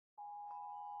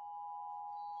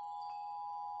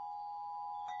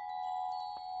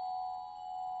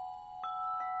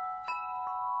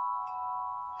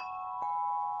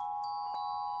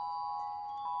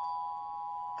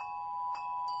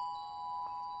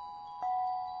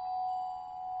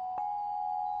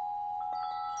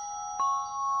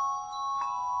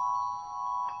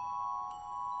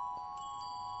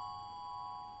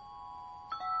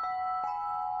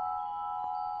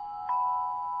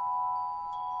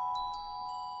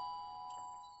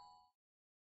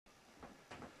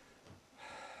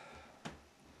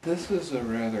This is a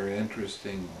rather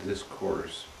interesting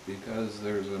discourse because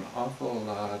there's an awful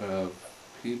lot of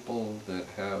people that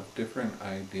have different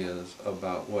ideas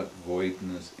about what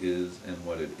voidness is and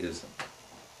what it isn't.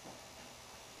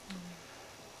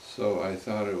 So I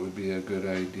thought it would be a good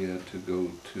idea to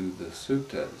go to the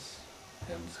Suttas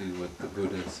and see what the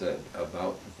Buddha said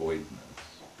about voidness.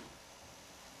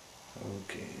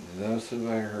 Okay, thus have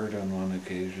I heard on one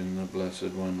occasion the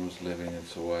Blessed One was living at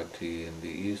Savatthi in the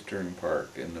eastern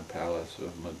park in the palace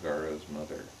of Megara's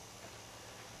mother.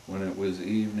 When it was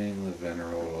evening, the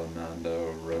Venerable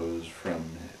Ānanda arose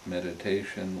from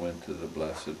meditation, went to the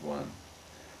Blessed One.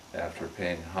 After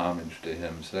paying homage to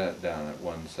him, sat down at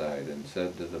one side and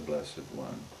said to the Blessed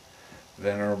One,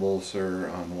 Venerable Sir,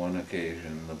 on one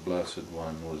occasion the Blessed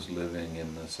One was living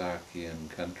in the Sakyan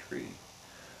country,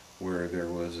 where there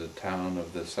was a town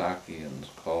of the Sakyans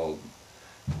called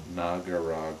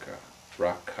Nagaraka.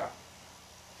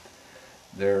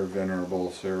 There,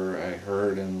 Venerable Sir, I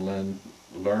heard and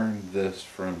learned this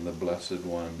from the Blessed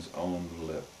One's own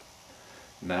lip.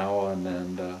 Now,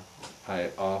 Ānanda, I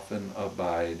often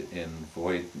abide in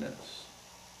voidness.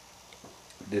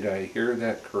 Did I hear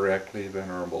that correctly,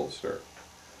 Venerable Sir?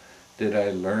 Did I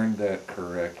learn that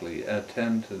correctly,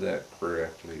 attend to that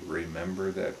correctly, remember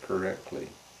that correctly?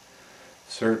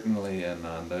 Certainly,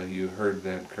 Ānanda, you heard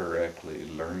that correctly,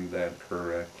 learned that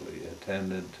correctly,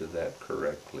 attended to that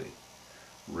correctly,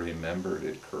 remembered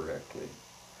it correctly.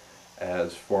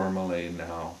 As formerly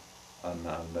now,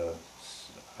 Ānanda,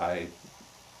 I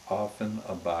often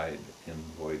abide in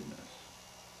voidness.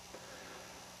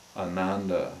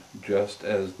 Ānanda, just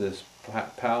as this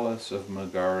palace of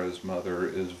Megara's mother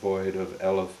is void of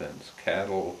elephants,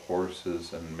 cattle,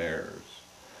 horses, and mares,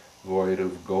 void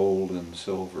of gold and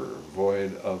silver,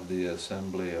 void of the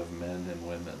assembly of men and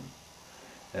women,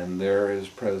 and there is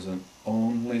present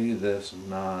only this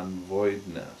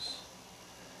non-voidness,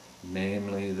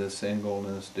 namely the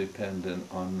singleness dependent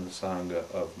on the Sangha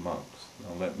of monks.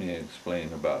 Now let me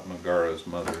explain about Megara's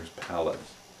mother's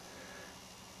palace.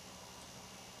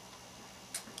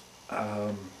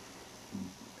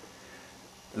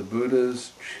 The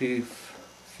Buddha's chief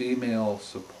female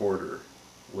supporter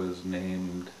was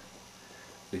named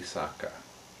Visakha.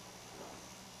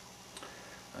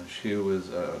 She was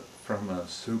from a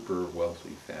super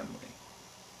wealthy family.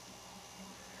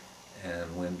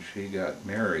 And when she got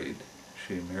married,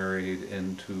 she married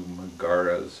into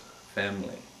Megara's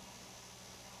family.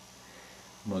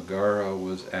 Megara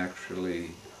was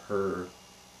actually her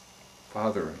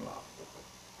father-in-law.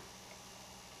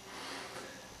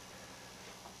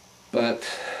 But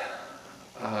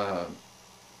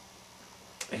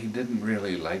he didn't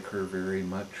really like her very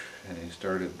much, and he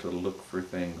started to look for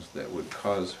things that would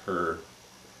cause her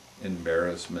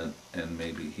embarrassment, and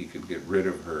maybe he could get rid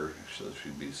of her so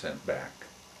she'd be sent back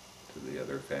to the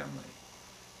other family.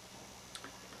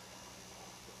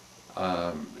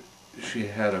 She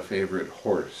had a favorite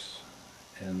horse,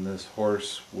 and this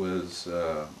horse was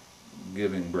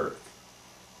giving birth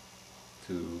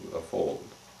to a foal.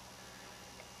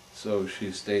 So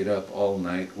she stayed up all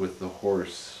night with the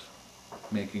horse,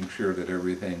 making sure that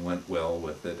everything went well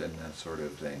with it and that sort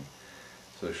of thing.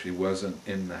 So she wasn't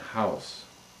in the house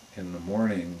in the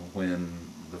morning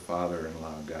when the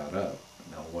father-in-law got up.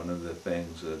 Now, one of the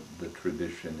things that the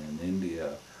tradition in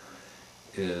India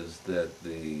is that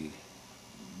the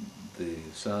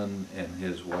son and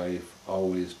his wife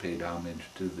always paid homage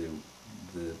to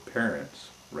the parents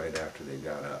right after they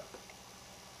got up.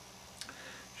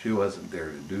 She wasn't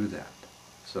there to do that,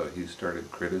 so he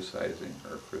started criticizing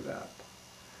her for that.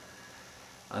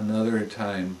 Another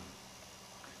time,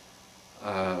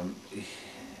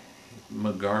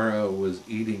 Megara was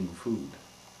eating food,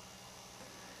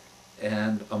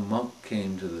 and a monk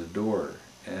came to the door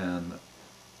and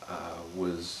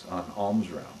was on alms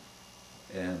round,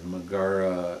 and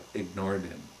Megara ignored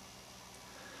him.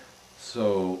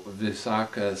 So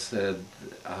Visakha said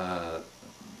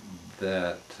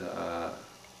that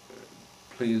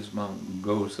please, monk,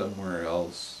 go somewhere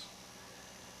else.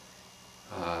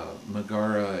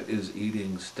 Megara is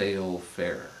eating stale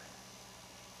fare.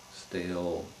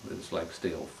 Stale, it's like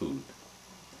stale food.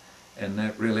 And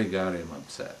that really got him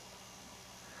upset.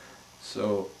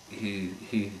 So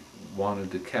he wanted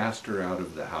to cast her out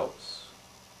of the house.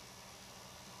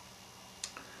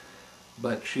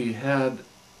 But she had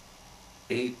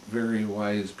 8 very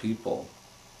wise people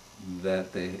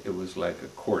that it was like a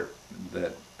court,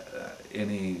 that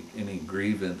any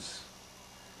grievance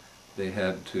they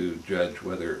had to judge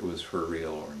whether it was for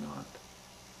real or not.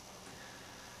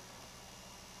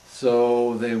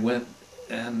 So they went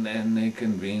And they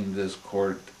convened this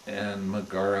court, and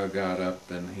Megara got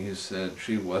up and he said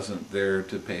she wasn't there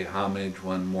to pay homage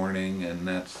one morning, and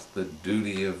that's the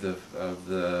duty of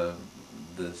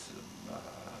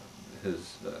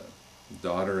his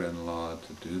daughter-in-law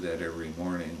to do that every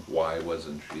morning. Why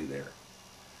wasn't she there?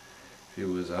 She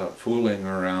was out fooling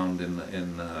around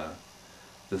in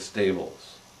the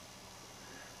stables.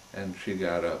 And she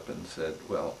got up and said,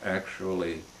 well,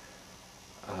 actually,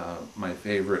 my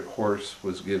favorite horse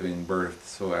was giving birth,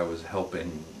 so I was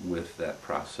helping with that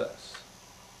process.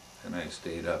 And I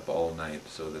stayed up all night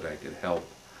so that I could help,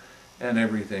 and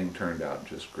everything turned out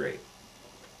just great.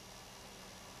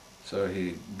 So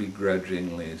he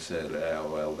begrudgingly said,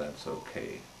 well, that's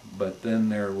okay. But then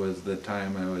there was the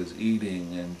time I was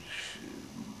eating, and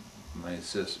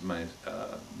my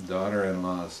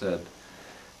daughter-in-law said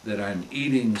that I'm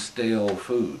eating stale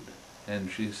food.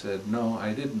 And she said, no,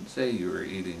 I didn't say you were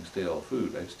eating stale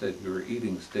food. I said you were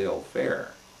eating stale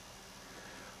fare.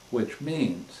 Which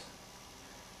means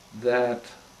that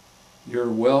your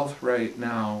wealth right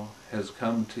now has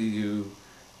come to you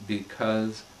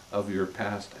because of your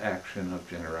past action of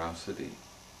generosity.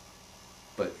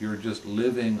 But you're just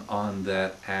living on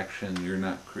that action. You're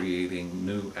not creating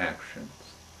new actions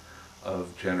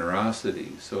of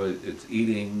generosity. So it's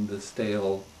eating the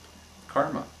stale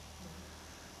karma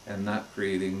and not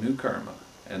creating new karma.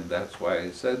 And that's why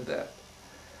I said that.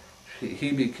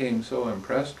 He became so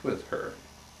impressed with her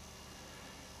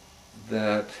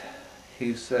that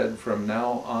he said, from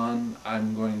now on,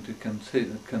 I'm going to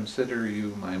consider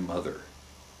you my mother.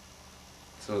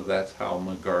 So that's how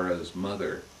Megara's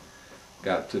mother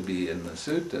got to be in the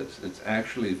suttas. It's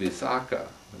actually Visakha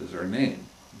is her name.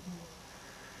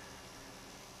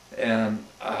 And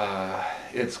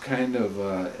it's kind of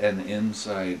an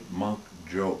inside monk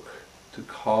joke to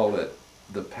call it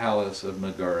the palace of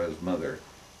Megara's mother.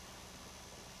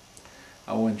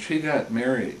 When she got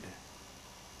married,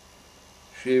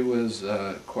 she was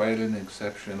quite an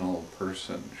exceptional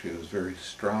person. She was very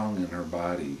strong in her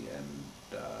body and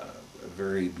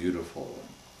very beautiful.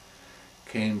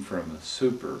 Came from a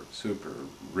super, super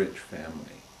rich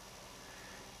family.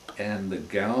 And the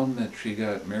gown that she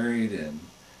got married in,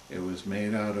 it was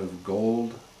made out of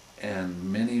gold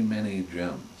and many, many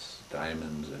gems,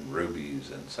 diamonds and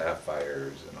rubies and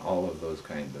sapphires and all of those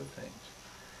kind of things.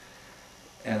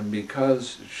 And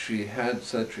because she had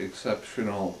such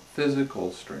exceptional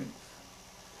physical strength,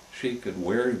 she could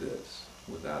wear this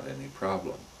without any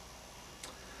problem.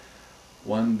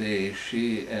 One day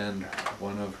she and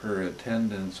one of her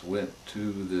attendants went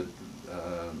to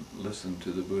listen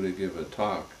to the Buddha give a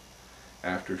talk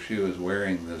after she was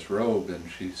wearing this robe, and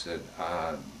she said,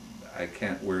 I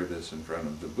can't wear this in front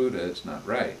of the Buddha, it's not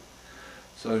right.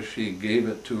 So she gave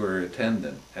it to her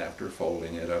attendant after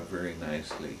folding it up very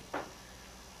nicely.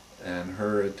 And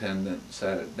her attendant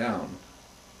sat it down.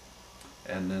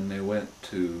 And then they went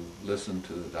to listen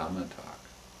to the Dhamma talk.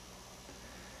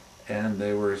 And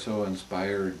they were so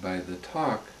inspired by the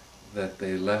talk that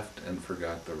they left and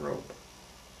forgot the robe.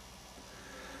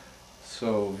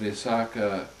 So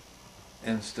Visakha,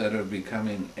 instead of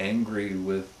becoming angry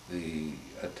with the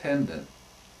attendant,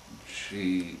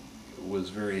 she was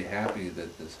very happy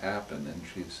that this happened, and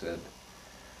she said,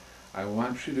 I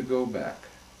want you to go back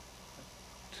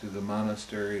to the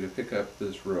monastery to pick up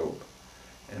this robe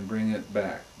and bring it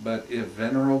back. But if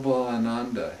Venerable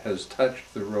Ānanda has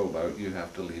touched the robe out, you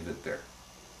have to leave it there.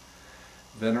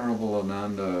 Venerable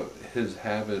Ānanda, his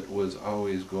habit was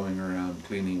always going around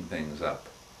cleaning things up.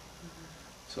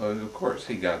 So of course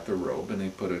he got the robe and he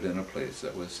put it in a place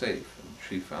that was safe. And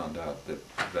she found out that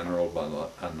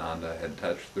Venerable Ānanda had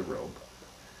touched the robe.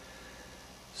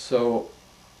 So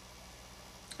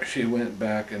she went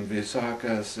back, and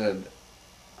Visakha said,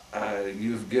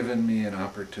 you've given me an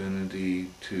opportunity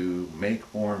to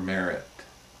make more merit.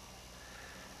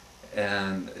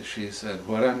 And she said,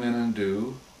 what I'm going to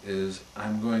do is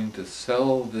I'm going to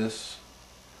sell this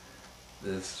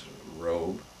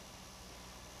robe,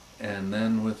 and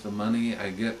then with the money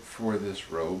I get for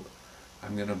this robe,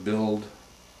 I'm going to build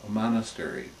a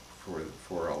monastery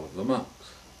for all of the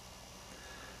monks.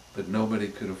 But nobody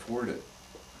could afford it.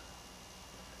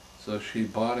 So she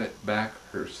bought it back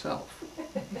herself.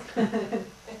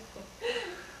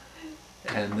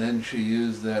 And then she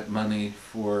used that money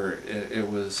for, it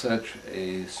was such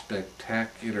a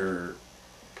spectacular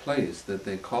place that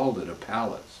they called it a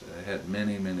palace. It had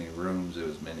many, many rooms, it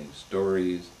was many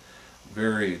stories,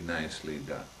 very nicely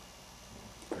done,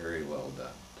 very well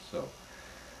done. So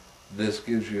this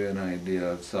gives you an idea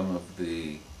of some of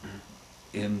the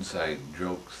inside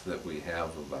jokes that we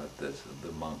have about this,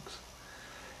 the monks.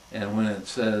 And when it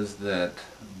says that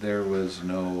there was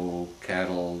no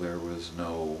cattle, there was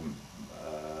no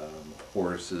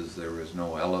horses, there was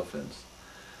no elephants,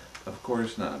 of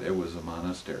course not. It was a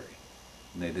monastery.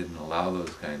 And they didn't allow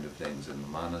those kind of things in the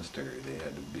monastery. They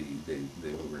had to be,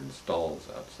 they were in stalls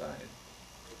outside.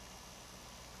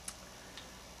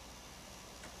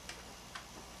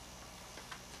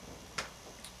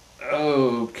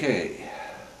 Okay.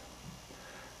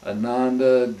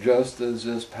 Ānanda, just as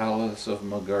this palace of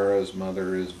Megara's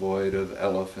mother is void of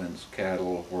elephants,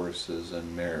 cattle, horses,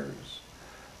 and mares,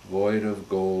 void of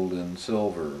gold and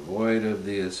silver, void of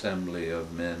the assembly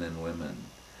of men and women,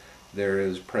 there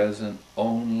is present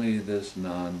only this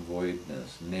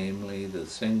non-voidness, namely the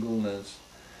singleness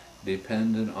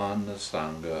dependent on the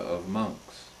Sangha of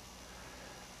monks.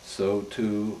 So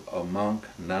too, a monk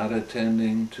not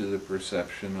attending to the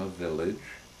perception of village,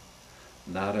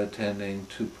 not attending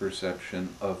to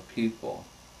perception of people,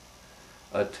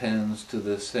 attends to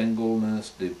the singleness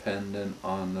dependent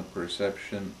on the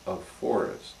perception of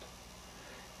forest.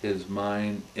 His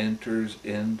mind enters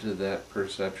into that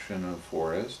perception of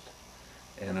forest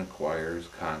and acquires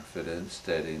confidence,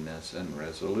 steadiness, and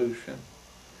resolution.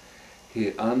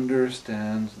 He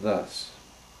understands thus,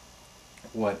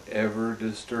 whatever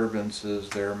disturbances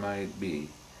there might be,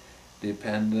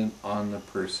 dependent on the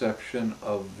perception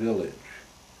of village,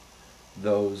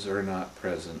 those are not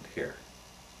present here.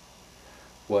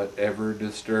 Whatever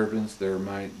disturbance there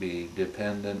might be,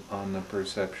 dependent on the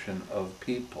perception of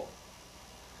people,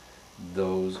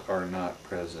 those are not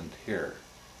present here.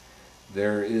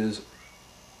 There is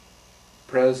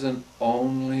present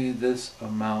only this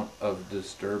amount of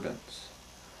disturbance,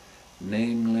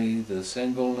 namely the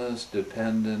singleness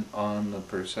dependent on the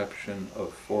perception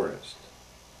of forest.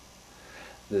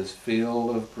 This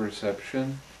field of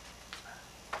perception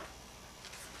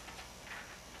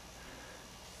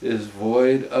is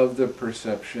void of the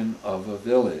perception of a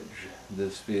village.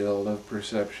 This field of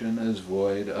perception is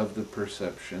void of the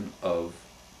perception of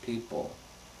people.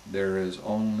 There is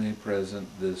only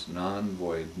present this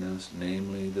non-voidness,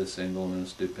 namely the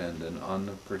singleness dependent on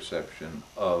the perception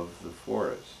of the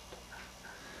forest.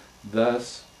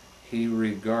 Thus, he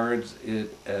regards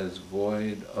it as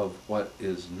void of what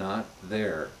is not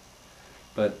there,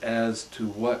 but as to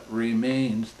what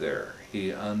remains there,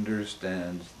 he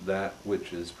understands that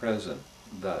which is present.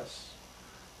 Thus,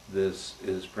 this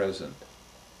is present.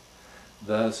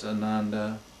 Thus,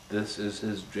 Ānanda, this is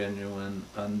his genuine,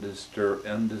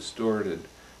 undistorted,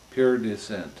 pure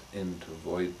descent into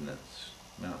voidness.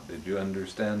 Now, did you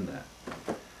understand that?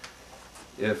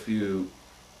 If you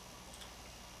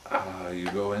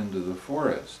go into the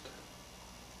forest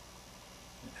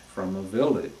from a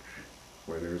village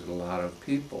where there's a lot of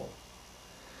people,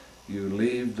 you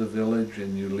leave the village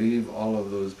and you leave all of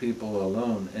those people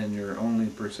alone, and your only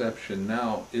perception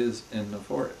now is in the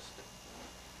forest.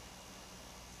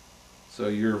 So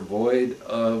you're void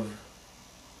of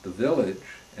the village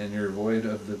and you're void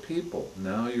of the people.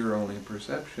 Now your only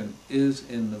perception is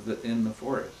in the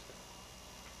forest.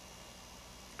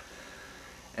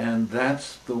 And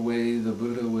that's the way the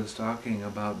Buddha was talking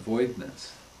about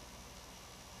voidness.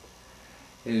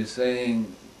 He's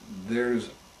saying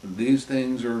these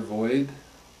things are void,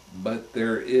 but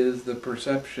there is the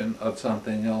perception of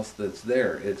something else that's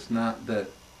there. It's not that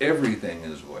everything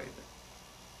is void.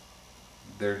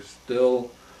 There's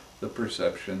still the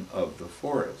perception of the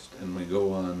forest. And we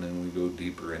go on and we go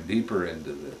deeper and deeper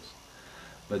into this.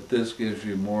 But this gives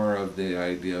you more of the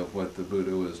idea of what the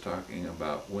Buddha was talking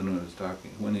about when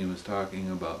he was talking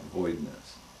about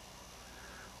voidness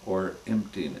or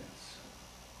emptiness.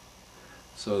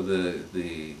 So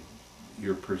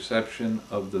your perception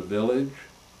of the village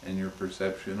and your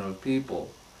perception of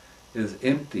people is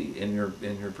empty in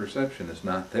your perception. It's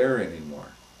not there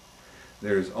anymore.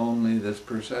 There's only this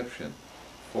perception,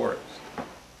 forest.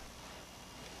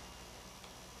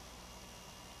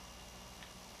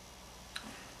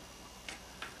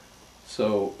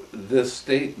 So this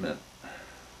statement,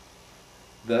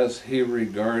 thus he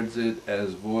regards it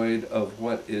as void of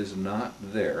what is not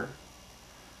there,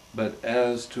 but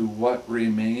as to what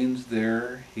remains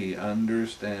there, he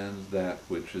understands that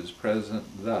which is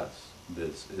present. Thus,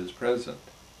 this is present.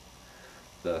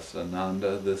 Thus,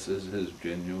 Ānanda, this is his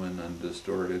genuine,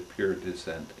 undistorted, pure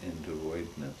descent into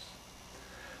voidness.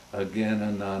 Again,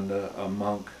 Ānanda, a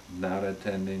monk not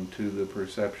attending to the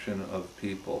perception of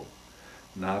people,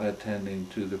 not attending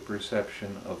to the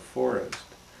perception of forest,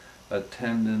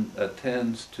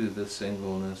 attends to the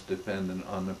singleness dependent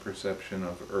on the perception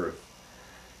of earth.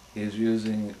 He's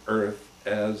using earth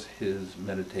as his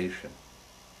meditation,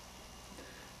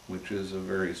 which is a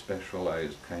very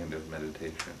specialized kind of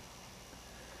meditation.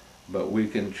 But we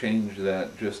can change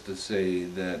that just to say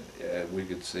that we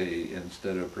could say,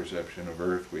 instead of perception of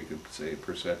earth, we could say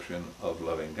perception of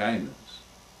loving kindness.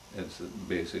 It's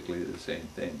basically the same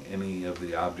thing. Any of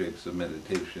the objects of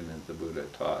meditation that the Buddha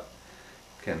taught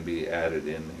can be added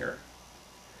in here.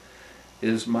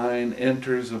 His mind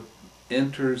enters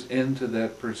into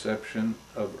that perception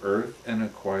of earth and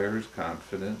acquires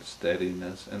confidence,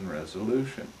 steadiness, and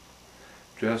resolution.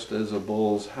 Just as a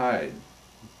bull's hide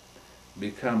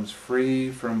becomes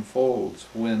free from folds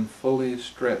when fully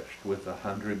stretched with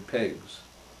 100 pegs,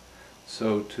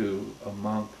 so too a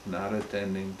monk not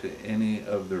attending to any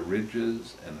of the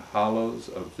ridges and hollows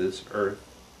of this earth,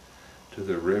 to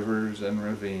the rivers and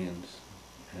ravines,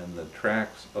 and the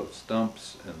tracks of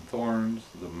stumps and thorns,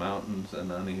 the mountains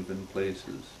and uneven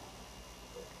places,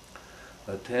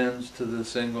 attends to the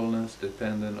singleness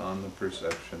dependent on the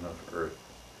perception of earth.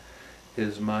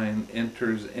 His mind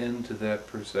enters into that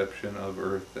perception of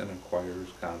earth and acquires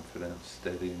confidence,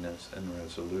 steadiness, and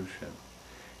resolution.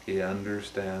 He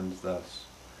understands thus,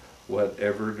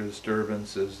 whatever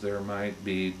disturbances there might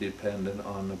be dependent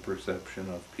on the perception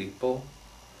of people,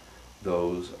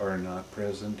 those are not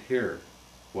present here.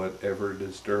 Whatever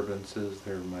disturbances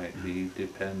there might be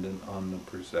dependent on the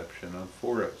perception of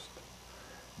forest,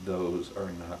 those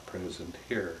are not present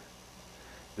here.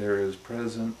 There is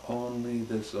present only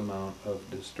this amount of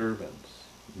disturbance,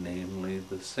 namely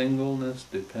the singleness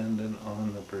dependent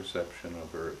on the perception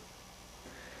of earth.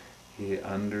 He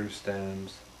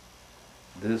understands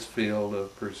this field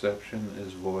of perception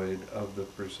is void of the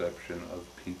perception of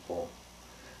people.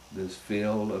 This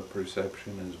field of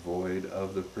perception is void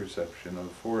of the perception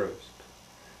of forest.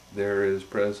 There is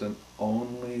present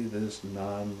only this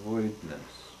non-voidness,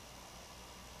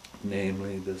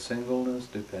 namely the singleness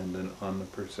dependent on the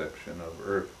perception of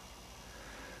earth.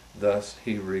 Thus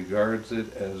he regards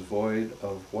it as void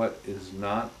of what is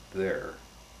not there,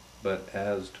 but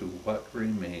as to what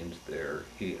remains there,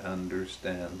 he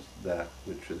understands that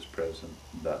which is present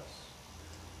thus.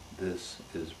 This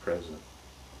is present.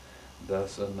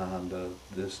 Thus, Ānanda,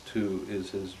 this too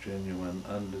is his genuine,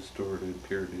 undistorted,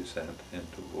 pure descent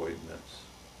into voidness.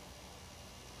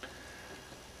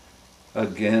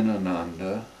 Again,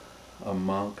 Ānanda, a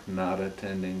monk not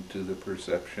attending to the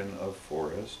perception of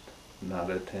forest, not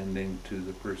attending to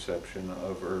the perception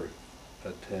of earth,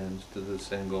 attends to the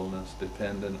singleness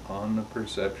dependent on the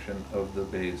perception of the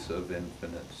base of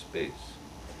infinite space.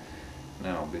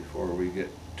 Now, before we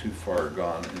get too far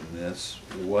gone in this,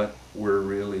 what we're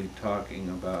really talking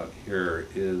about here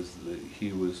is that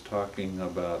he was talking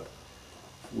about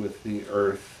with the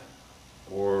earth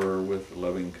or with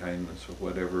loving kindness or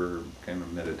whatever kind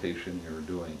of meditation you're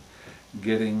doing,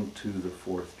 getting to the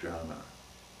fourth jhana.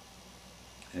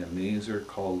 And these are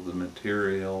called the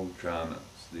material jhanas.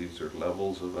 These are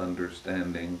levels of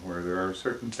understanding where there are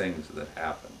certain things that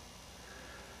happen.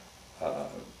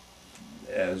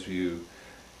 As you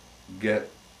get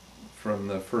from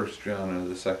the first jhana,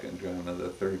 the second jhana, the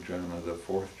third jhana, the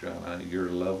fourth jhana, your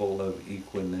level of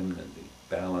equanimity,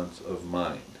 balance of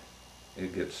mind,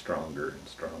 it gets stronger and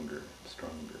stronger and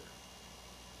stronger.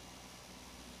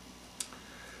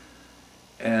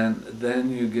 And then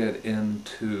you get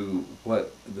into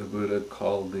what the Buddha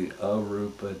called the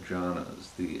arupa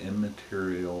jhanas, the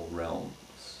immaterial realms.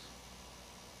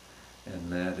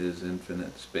 And that is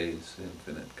infinite space,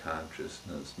 infinite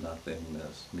consciousness,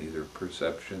 nothingness, neither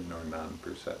perception nor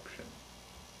non-perception.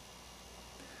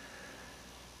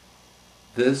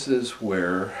 This is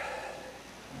where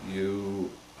you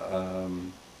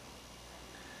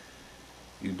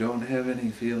don't have any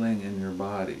feeling in your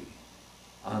body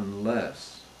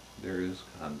unless there is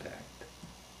contact.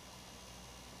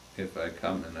 If I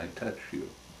come and I touch you,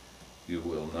 you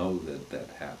will know that that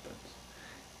happens.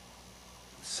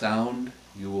 Sound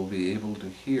you will be able to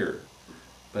hear,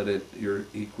 but your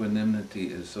equanimity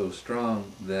is so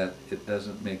strong that it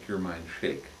doesn't make your mind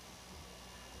shake.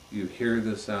 You hear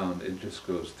the sound, it just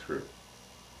goes through.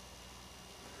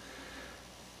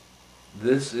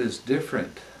 This is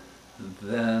different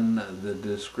than the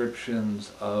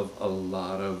descriptions of a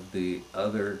lot of the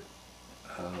other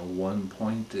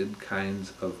one-pointed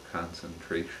kinds of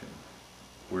concentration,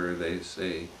 where they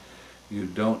say, you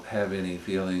don't have any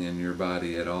feeling in your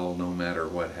body at all, no matter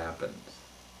what happens.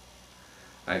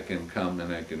 I can come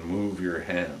and I can move your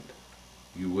hand.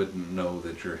 You wouldn't know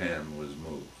that your hand was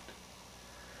moved.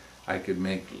 I could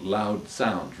make loud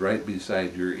sounds right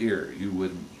beside your ear. You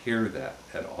wouldn't hear that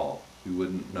at all. You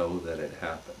wouldn't know that it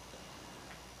happened.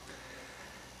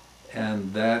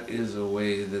 And that is a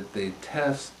way that they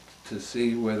test to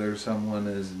see whether someone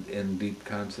is in deep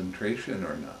concentration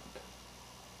or not.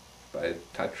 by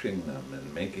touching them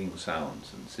and making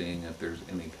sounds and seeing if there's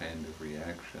any kind of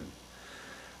reaction.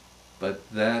 But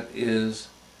that is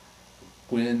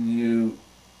when you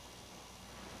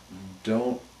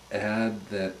don't add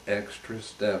that extra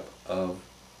step of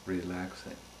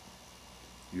relaxing.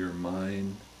 Your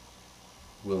mind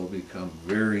will become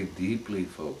very deeply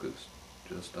focused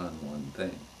just on one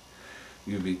thing.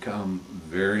 You become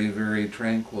very, very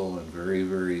tranquil and very,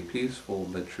 very peaceful,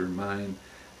 but your mind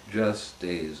just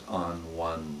stays on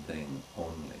one thing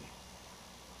only.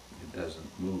 It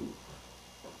doesn't move.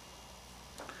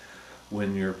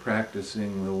 When you're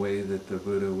practicing the way that the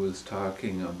Buddha was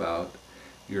talking about,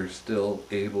 you're still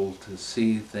able to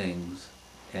see things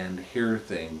and hear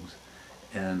things.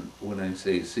 And when I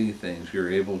say see things,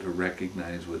 you're able to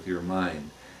recognize with your mind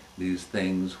these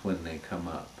things when they come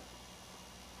up.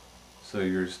 So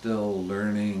you're still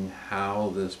learning how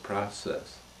this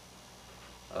process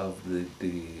of the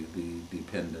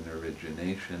dependent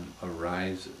origination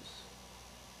arises.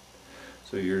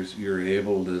 So you're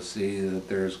able to see that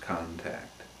there's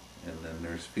contact, and then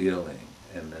there's feeling,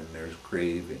 and then there's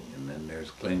craving, and then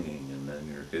there's clinging, and then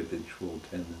your habitual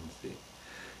tendency.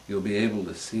 You'll be able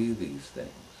to see these things.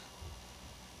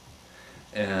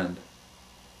 And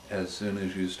as soon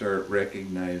as you start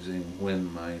recognizing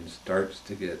when mind starts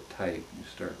to get tight, you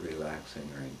start relaxing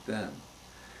right then.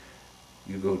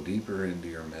 You go deeper into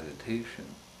your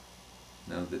meditation.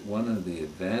 Now, that one of the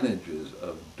advantages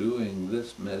of doing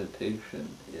this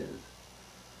meditation is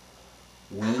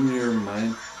when your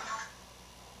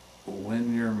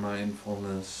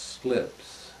mindfulness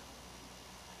slips,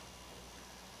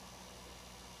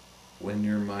 when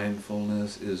your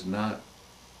mindfulness is not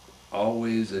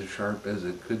always as sharp as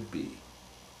it could be,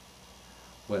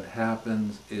 what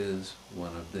happens is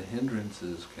one of the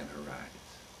hindrances can arise.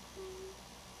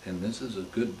 And this is a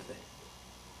good thing.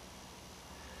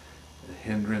 The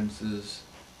hindrances,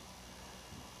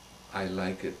 I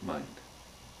like it mind.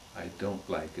 I don't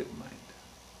like it mind.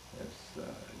 That's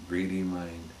greedy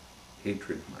mind,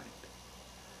 hatred mind.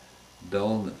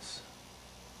 Dullness.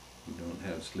 You don't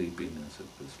have sleepiness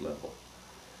at this level.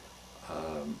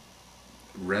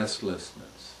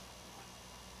 Restlessness.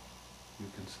 You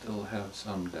can still have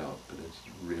some doubt, but it's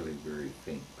really very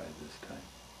faint by this time.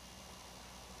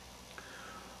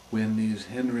 When these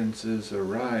hindrances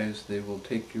arise, they will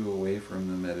take you away from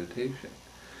the meditation.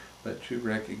 But you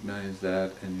recognize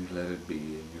that and you let it be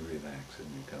and you relax and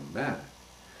you come back.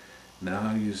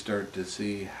 Now you start to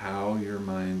see how your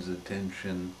mind's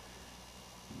attention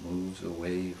moves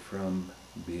away from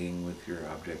being with your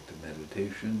object of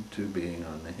meditation to being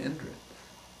on the hindrance.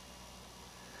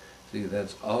 See,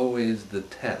 that's always the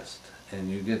test, and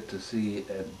you get to see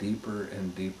at deeper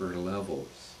and deeper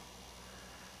levels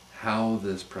how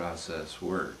this process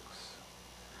works.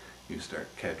 You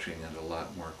start catching it a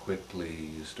lot more quickly,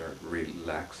 you start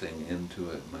relaxing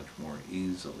into it much more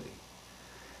easily.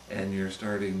 And you're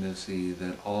starting to see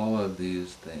that all of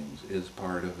these things is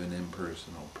part of an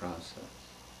impersonal process.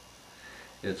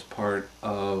 It's part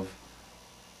of,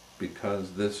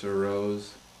 because this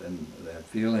arose, then that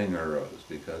feeling arose.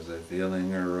 Because that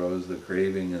feeling arose, the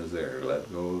craving is there.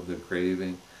 Let go of the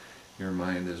craving. Your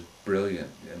mind is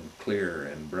brilliant and clear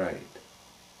and bright.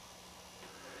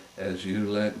 As you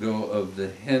let go of the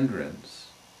hindrance,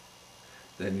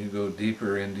 then you go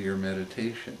deeper into your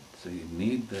meditation. So you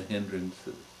need the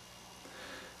hindrances.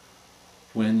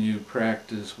 When you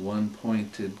practice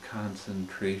one-pointed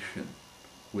concentration,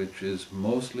 which is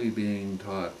mostly being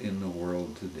taught in the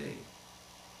world today,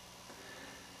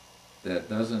 that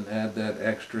doesn't add that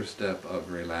extra step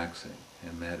of relaxing.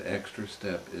 And that extra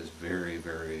step is very,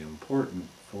 very important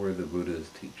for the Buddha's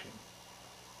teaching.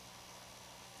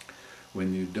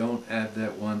 When you don't add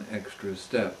that one extra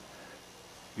step,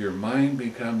 your mind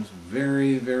becomes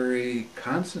very, very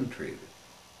concentrated.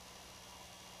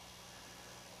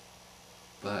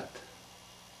 But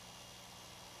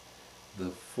the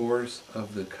force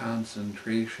of the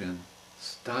concentration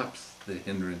stops the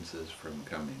hindrances from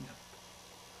coming up.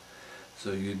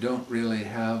 So you don't really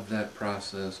have that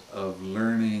process of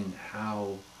learning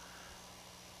how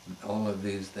all of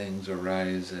these things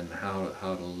arise and how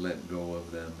to let go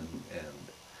of them, and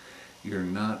you're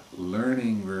not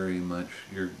learning very much.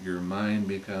 Your mind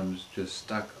becomes just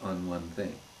stuck on one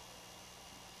thing.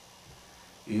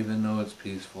 Even though it's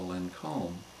peaceful and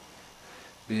calm,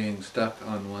 being stuck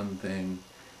on one thing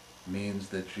means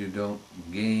that you don't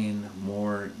gain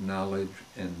more knowledge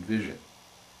and vision.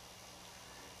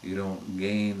 You don't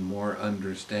gain more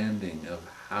understanding of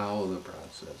how the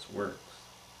process works.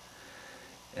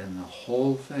 And the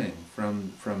whole thing,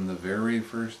 from the very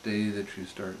first day that you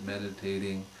start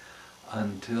meditating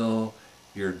until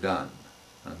you're done,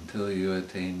 until you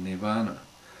attain Nibbana.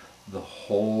 The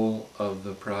whole of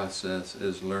the process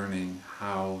is learning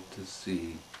how to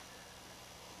see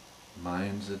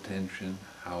mind's attention,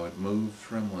 how it moves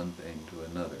from one thing to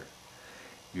another.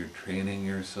 You're training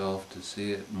yourself to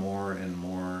see it more and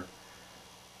more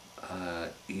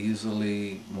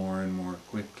easily, more and more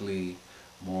quickly,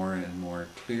 more and more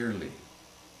clearly.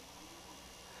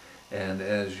 And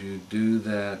as you do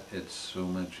that, it's so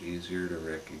much easier to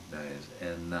recognize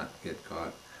and not get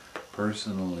caught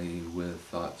personally with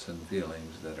thoughts and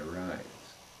feelings that arise.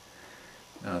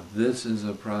 Now, this is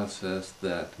a process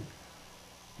that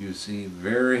you see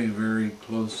very, very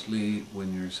closely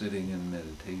when you're sitting in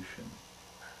meditation.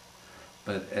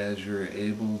 But as you're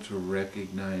able to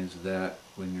recognize that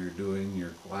when you're doing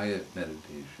your quiet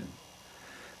meditation,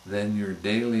 then your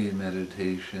daily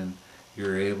meditation,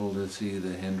 you're able to see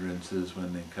the hindrances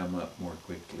when they come up more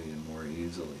quickly and more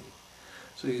easily.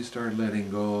 So you start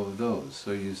letting go of those.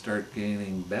 So you start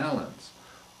gaining balance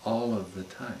all of the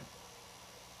time.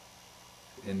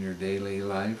 In your daily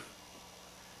life,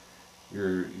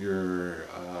 your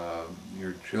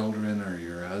children or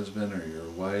your husband or your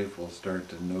wife will start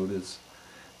to notice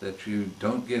that you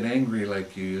don't get angry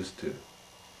like you used to.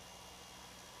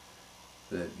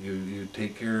 That you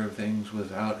take care of things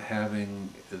without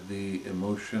having the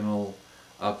emotional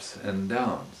ups and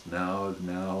downs. Now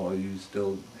you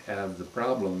still have the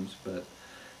problems, but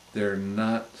they're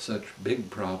not such big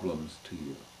problems to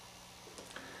you.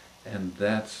 And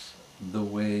that's the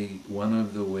way, one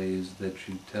of the ways that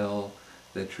you tell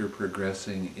that you're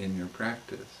progressing in your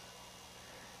practice,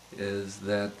 is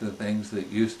that the things that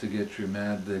used to get you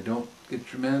mad, they don't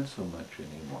get you mad so much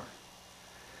anymore.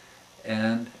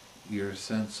 And your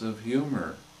sense of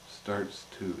humor starts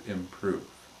to improve.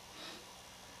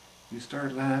 You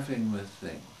start laughing with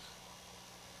things.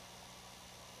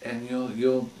 And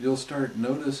you'll start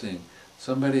noticing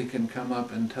somebody can come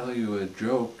up and tell you a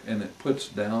joke and it puts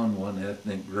down one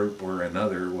ethnic group or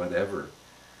another, whatever.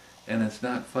 And it's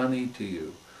not funny to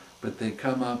you. But they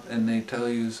come up and they tell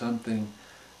you something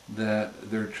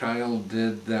that their child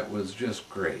did that was just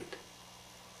great.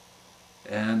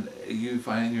 And you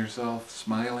find yourself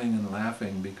smiling and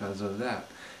laughing because of that,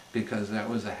 because that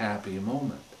was a happy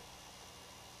moment.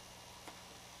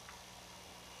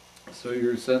 So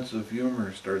your sense of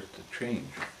humor starts to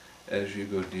change as you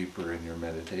go deeper in your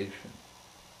meditation.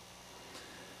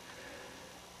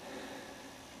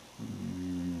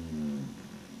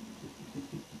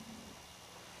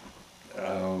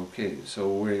 Okay, so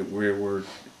we're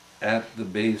at the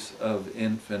base of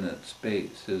infinite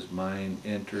space. His mind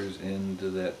enters into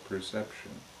that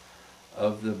perception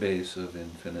of the base of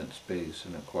infinite space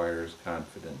and acquires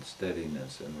confidence,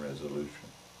 steadiness, and resolution.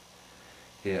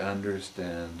 He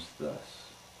understands thus,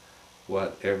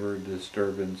 whatever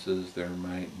disturbances there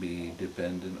might be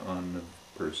dependent on the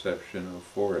perception of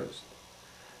forest,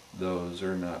 those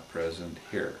are not present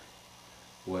here.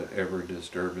 Whatever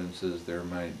disturbances there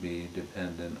might be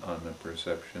dependent on the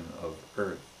perception of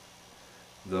earth,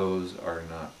 those are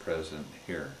not present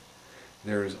here.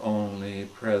 There is only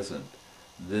present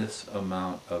this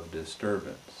amount of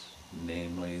disturbance,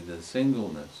 namely the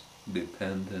singleness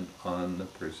dependent on the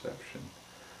perception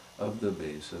of the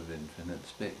base of infinite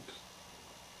space.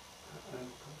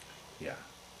 Yeah.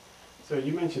 So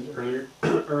you mentioned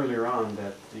earlier on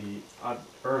that the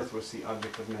earth was the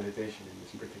object of meditation in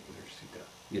this particular sutta.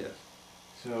 Yes.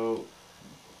 So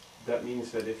that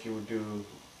means that if you would do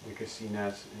the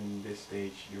kasinas in this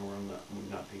stage, you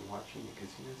would not be watching the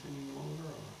kasinas any longer?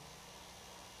 Or?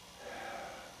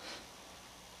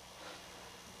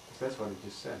 Because that's what it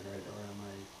just said, right? Or am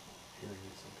I hearing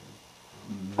something?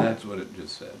 That's what it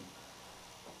just said.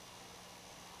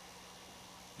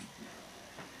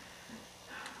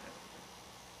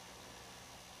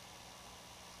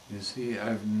 You see,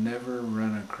 I've never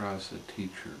run across a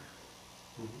teacher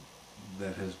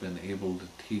that has been able to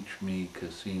teach me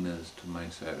kasinas to my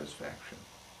satisfaction.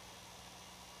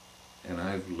 And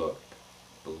I've looked.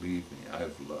 Believe me,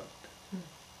 I've looked.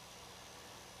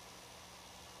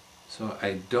 So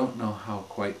I don't know how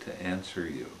quite to answer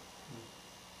you.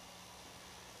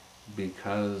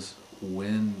 Because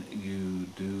when you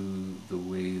do the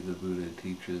way the Buddha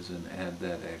teaches and add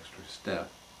that extra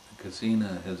step, the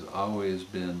kasina has always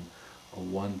been a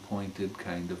one-pointed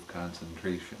kind of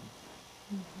concentration.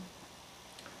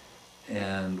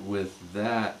 And with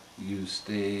that, you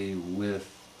stay with,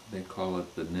 they call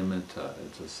it the nimitta.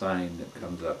 It's a sign that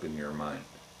comes up in your mind.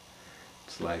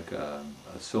 It's like a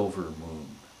silver moon.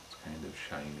 It's kind of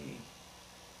shiny.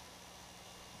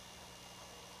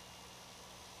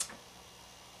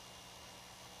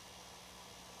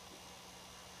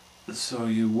 So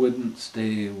you wouldn't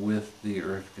stay with the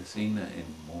earth kasina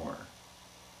anymore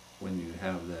when you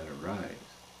have that arise.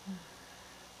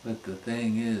 But the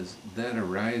thing is, that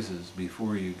arises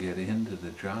before you get into the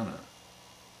jhana.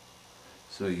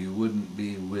 So you wouldn't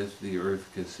be with the earth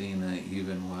kasina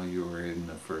even while you were in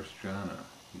the first jhana.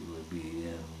 You would be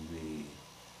in the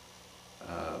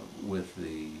with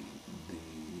the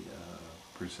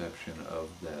perception of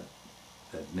that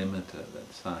nimitta,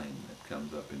 that sign that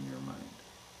comes up in your mind.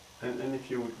 And if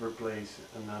you would replace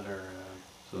another...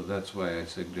 So that's why I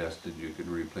suggested you could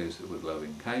replace it with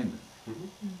loving kindness.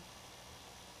 Mm-hmm.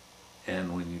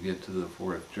 And when you get to the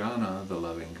fourth jhana, the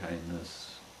loving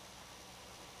kindness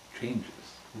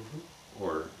changes. Mm-hmm.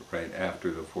 Or right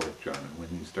after the fourth jhana, when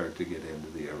you start to get into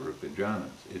the arupa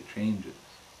jhanas, it changes.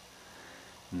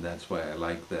 And that's why I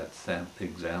like that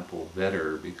example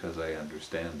better, because I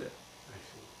understand it. I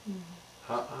see. Mm-hmm.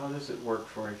 How does it work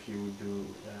for if you do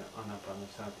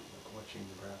anapanasati, like watching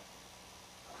the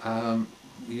breath?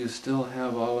 You still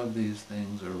have all of these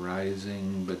things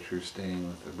arising, but you're staying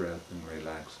with the breath and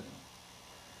relaxing.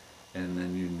 And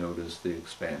then you notice the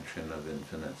expansion of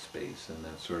infinite space and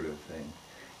that sort of thing.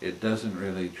 It doesn't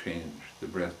really change. The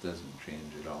breath doesn't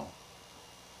change at all.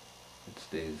 It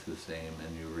stays the same,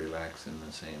 and you relax in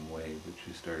the same way, but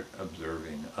you start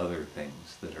observing other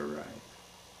things that arise.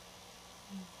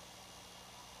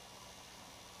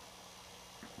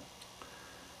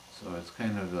 So it's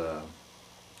kind of a...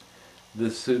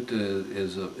 This sutta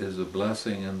is a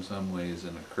blessing in some ways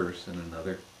and a curse in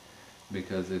another,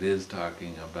 because it is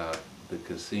talking about the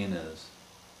kasinas.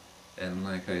 And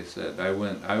like I said, I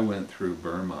went through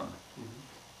Burma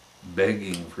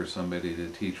begging for somebody to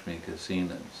teach me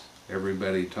kasinas.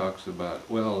 Everybody talks about,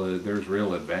 well, there's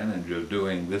real advantage of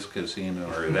doing this kasina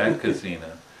or that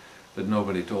kasina, but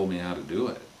nobody told me how to do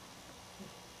it.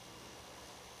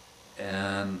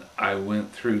 And I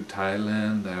went through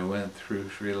Thailand, I went through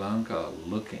Sri Lanka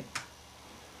looking.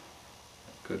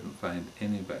 I couldn't find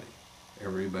anybody.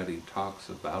 Everybody talks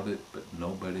about it, but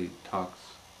nobody talks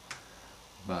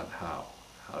about how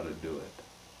to do it.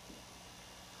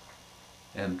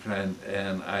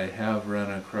 And I have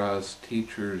run across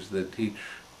teachers that teach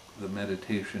the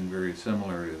meditation very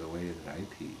similar to the way that I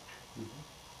teach.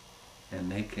 Mm-hmm. And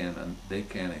they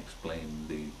can't explain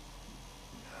the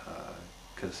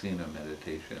kasina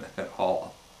meditation at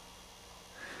all.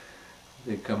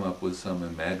 They come up with some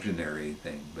imaginary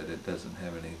thing, but it doesn't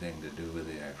have anything to do with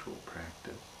the actual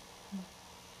practice.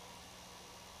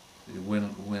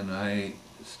 When I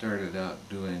started out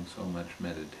doing so much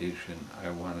meditation,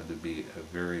 I wanted to be a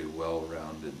very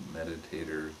well-rounded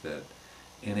meditator, that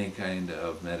any kind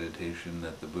of meditation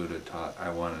that the Buddha taught, I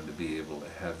wanted to be able to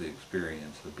have the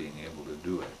experience of being able to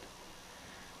do it.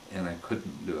 And I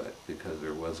couldn't do it because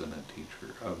there wasn't a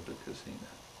teacher of the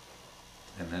kasina.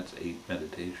 And that's 8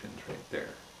 meditations right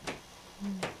there.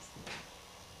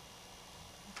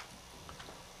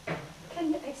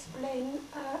 Can you explain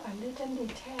a little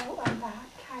detail on that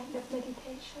kind of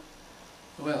meditation?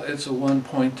 Well, it's a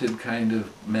one-pointed kind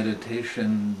of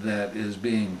meditation that is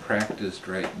being practiced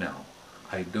right now.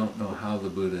 I don't know how the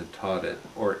Buddha taught it,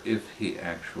 or if he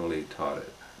actually taught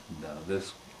it. Now the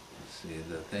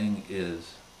thing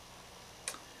is,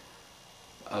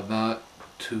 about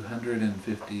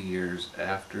 250 years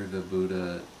after the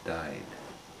Buddha died,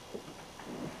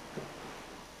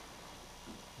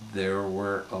 there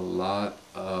were a lot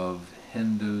of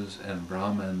Hindus and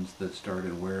Brahmins that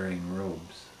started wearing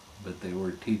robes, but they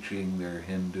were teaching their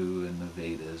Hindu and the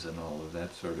Vedas and all of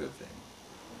that sort of thing.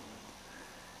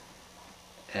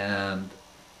 And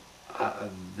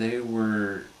they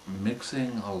were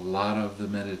mixing a lot of the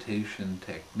meditation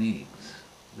techniques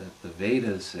that the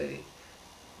Vedas say,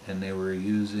 and they were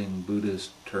using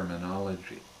Buddhist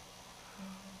terminology.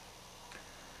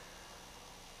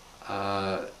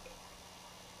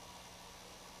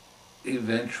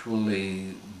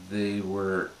 Eventually they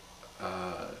were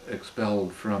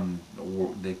expelled from,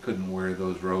 they couldn't wear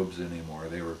those robes anymore.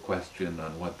 They were questioned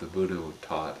on what the Buddha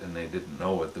taught, and they didn't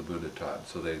know what the Buddha taught,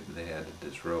 so they had to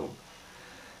disrobe.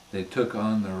 They took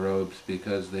on the robes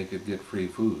because they could get free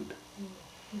food.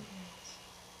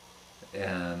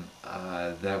 And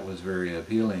that was very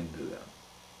appealing to them.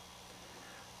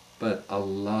 But a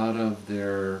lot of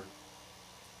their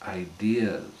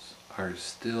ideas are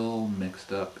still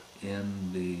mixed up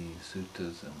in the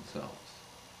suttas themselves.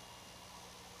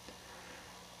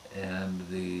 And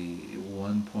the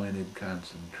one-pointed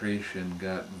concentration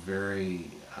got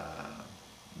very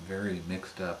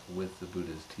mixed up with the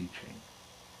Buddha's teaching.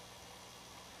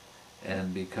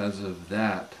 And because of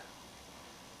that,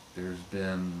 there's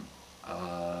been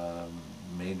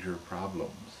major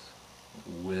problems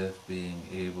with being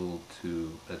able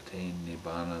to attain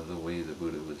Nibbana the way the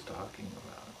Buddha was talking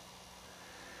about.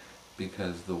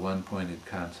 Because the one-pointed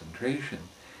concentration,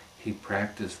 he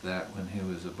practiced that when he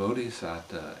was a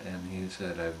bodhisattva, and he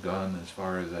said, I've gone as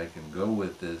far as I can go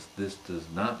with this. This does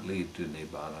not lead to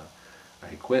Nibbana.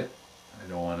 I quit. I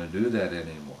don't want to do that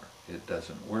anymore. It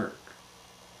doesn't work.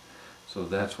 So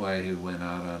that's why he went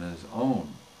out on his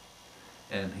own.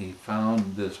 And he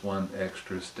found this one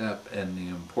extra step and the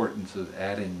importance of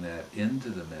adding that into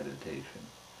the meditation,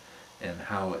 and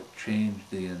how it changed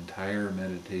the entire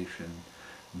meditation,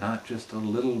 not just a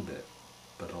little bit,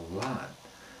 but a lot.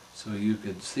 So you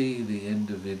could see the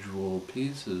individual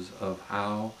pieces of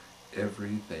how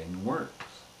everything works.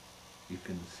 You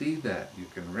can see that, you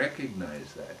can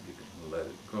recognize that, you can let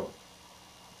it go.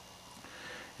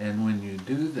 And when you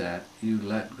do that, you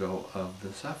let go of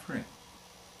the suffering.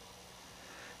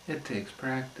 It takes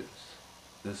practice.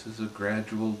 This is a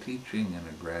gradual teaching and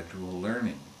a gradual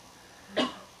learning.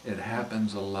 It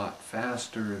happens a lot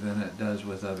faster than it does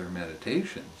with other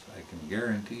meditations, I can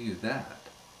guarantee you that.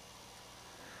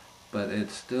 But it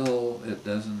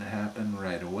doesn't happen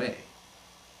right away.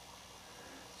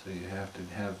 So you have to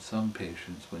have some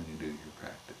patience when you do your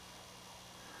practice.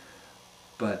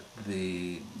 But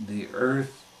the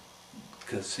earth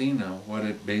kasina, what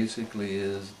it basically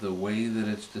is, the way that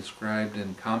it's described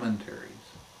in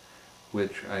commentaries,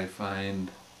 which I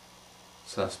find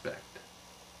suspect.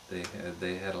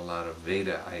 They had a lot of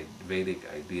Vedic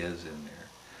ideas in there,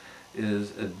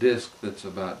 is a disc that's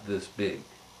about this big,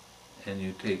 and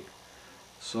you take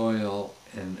soil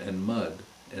and mud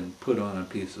and put on a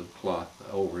piece of cloth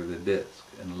over the disc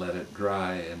and let it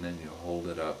dry, and then you hold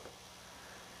it up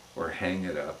or hang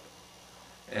it up,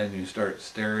 and you start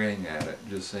staring at it,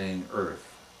 just saying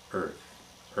earth, earth,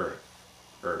 earth,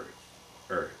 earth,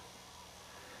 earth.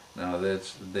 Now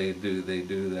they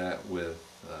do that with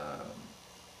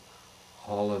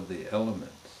all of the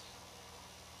elements.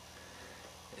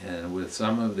 And with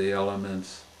some of the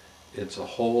elements, it's a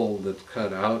hole that's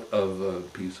cut out of a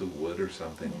piece of wood or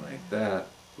something like that,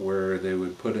 where they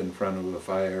would put in front of a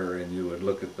fire, and you would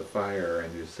look at the fire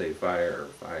and you say fire,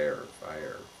 fire,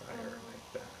 fire, fire,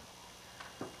 like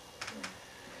that.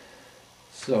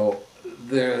 So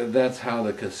that's how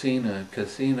the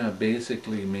kasina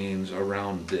basically means a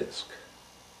round disc.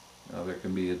 Now there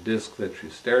can be a disc that you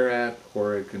stare at,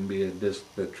 or it can be a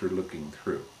disc that you're looking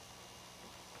through.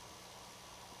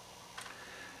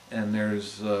 And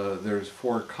there's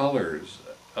 4 colors,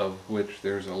 of which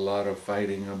there's a lot of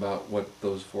fighting about what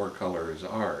those 4 colors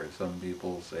are. Some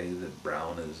people say that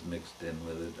brown is mixed in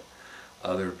with it.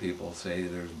 Other people say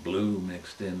there's blue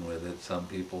mixed in with it. Some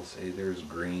people say there's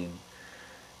green.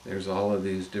 There's all of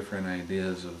these different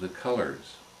ideas of the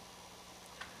colors.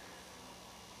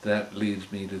 That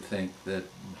leads me to think that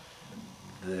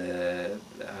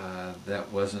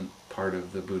that wasn't part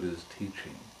of the Buddha's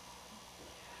teaching.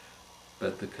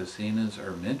 But the kasinas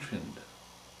are mentioned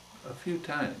a few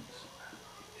times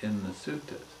in the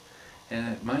suttas.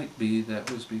 And it might be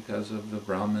that was because of the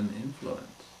Brahmin influence.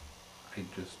 I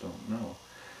just don't know.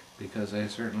 Because I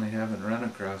certainly haven't run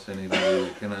across anybody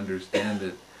that can understand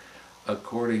it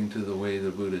according to the way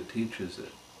the Buddha teaches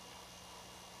it.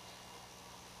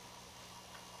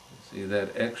 See,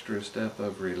 that extra step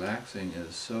of relaxing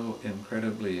is so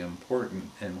incredibly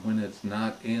important, and when it's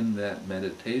not in that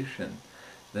meditation,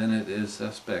 then it is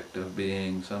suspect of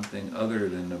being something other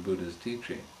than the Buddha's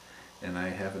teaching. And I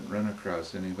haven't run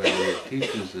across anybody that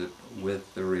teaches it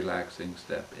with the relaxing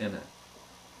step in it.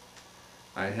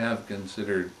 I have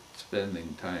considered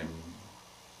spending time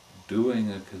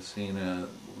doing a kasina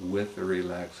with the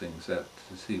relaxing step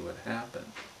to see what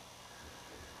happens.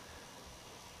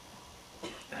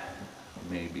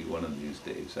 Maybe one of these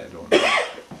days, I don't know.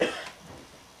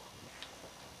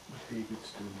 Must be a good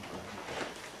student.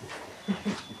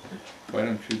 Why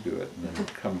don't you do it and then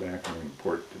come back and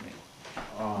report to me?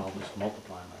 Oh, I'll just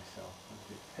multiply myself.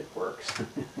 It works.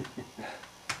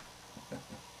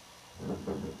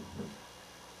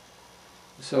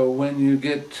 So when you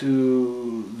get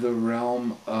to the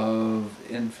realm of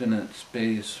infinite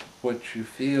space, what you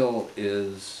feel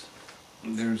is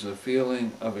there's a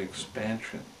feeling of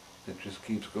expansion that just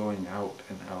keeps going out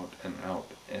and out and out,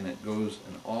 and it goes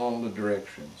in all the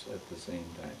directions at the same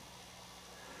time.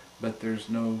 But there's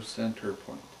no center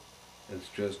point. It's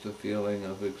just a feeling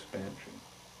of expansion.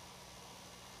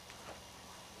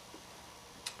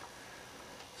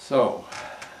 So,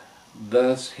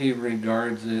 thus he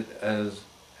regards it as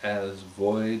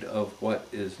void of what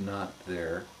is not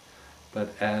there,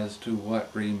 but as to what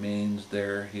remains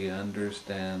there he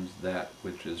understands that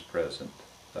which is present.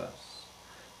 Thus,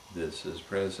 this is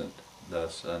present,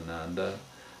 Thus, Ānanda,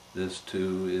 this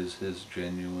too is his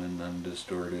genuine,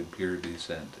 undistorted, pure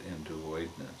descent into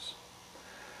voidness.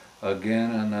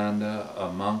 Again, Ānanda,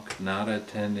 a monk not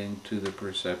attending to the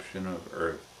perception of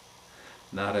earth,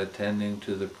 not attending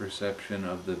to the perception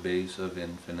of the base of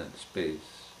infinite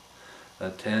space,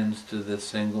 attends to the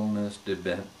singleness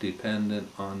dependent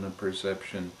on the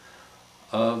perception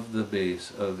of the base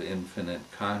of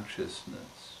infinite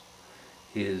consciousness.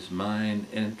 His mind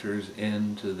enters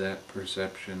into that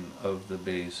perception of the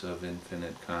base of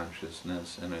infinite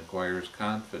consciousness and acquires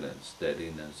confidence,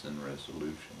 steadiness, and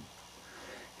resolution.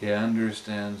 He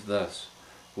understands thus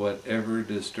whatever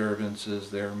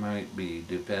disturbances there might be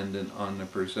dependent on the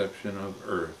perception of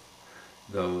earth,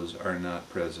 those are not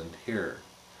present here.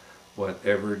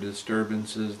 Whatever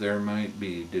disturbances there might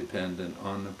be dependent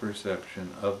on the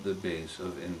perception of the base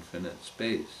of infinite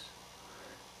space,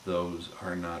 those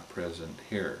are not present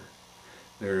here.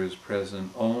 There is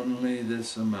present only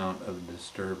this amount of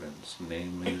disturbance,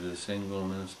 namely the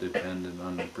singleness dependent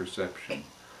on the perception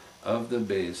of the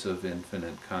base of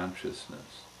infinite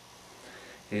consciousness.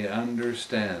 He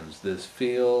understands this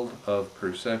field of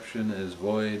perception is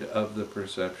void of the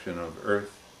perception of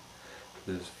earth.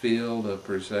 This field of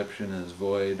perception is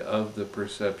void of the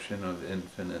perception of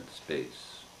infinite space.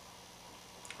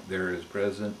 There is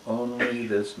present only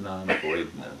this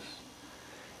non-voidness,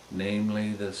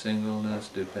 namely the singleness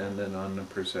dependent on the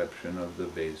perception of the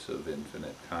base of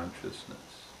infinite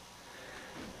consciousness.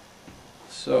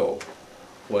 So,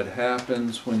 what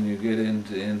happens when you get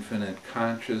into infinite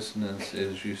consciousness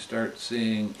is you start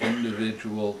seeing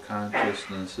individual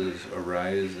consciousnesses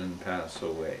arise and pass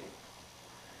away.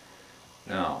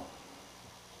 Now,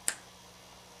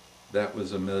 that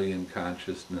was 1,000,000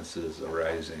 consciousnesses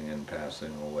arising and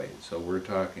passing away. So we're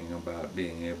talking about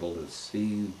being able to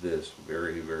see this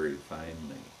very, very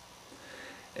finely.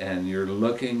 And you're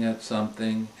looking at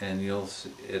something and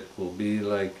it will be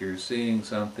like you're seeing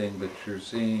something, but you're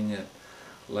seeing it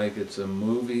like it's a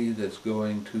movie that's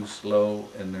going too slow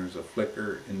and there's a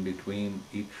flicker in between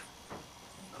each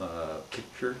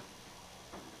picture.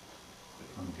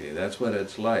 Okay, that's what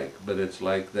it's like, but it's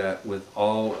like that with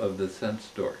all of the sense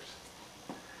doors.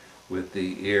 With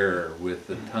the ear, with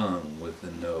the tongue, with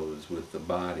the nose, with the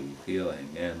body,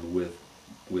 feeling, and with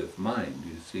mind.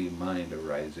 You see mind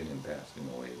arising and passing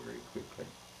away very quickly.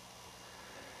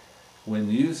 When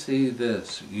you see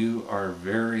this, you are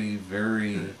very,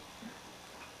 very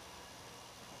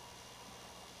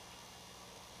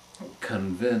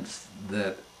convinced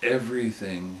that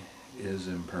everything is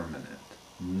impermanent.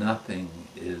 Nothing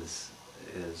is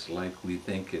like we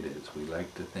think it is. We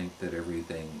like to think that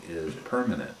everything is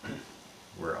permanent.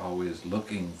 We're always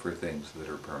looking for things that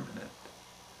are permanent.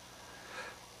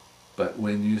 But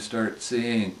when you start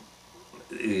seeing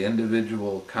the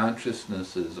individual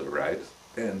consciousnesses arise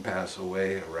and pass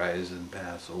away, arise and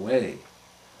pass away,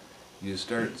 you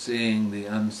start seeing the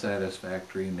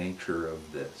unsatisfactory nature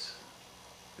of this.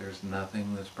 There's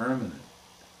nothing that's permanent.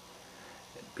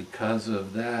 Because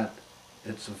of that,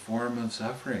 it's a form of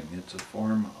suffering. It's a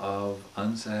form of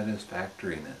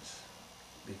unsatisfactoriness,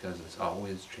 because it's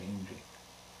always changing.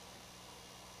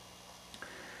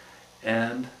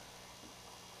 And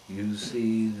you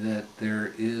see that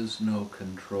there is no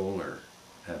controller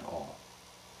at all.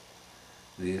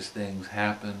 These things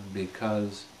happen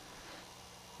because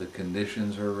the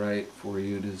conditions are right for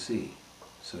you to see.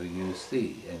 So you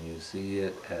see, and you see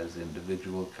it as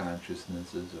individual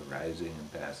consciousnesses arising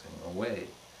and passing away.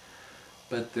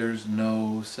 But there's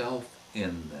no self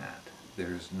in that.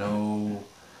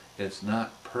 It's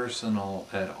not personal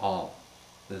at all.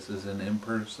 This is an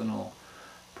impersonal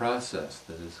process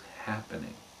that is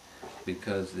happening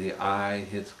because the eye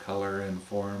hits color and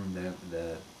form.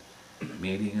 The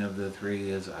meeting of the three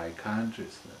is eye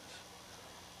consciousness.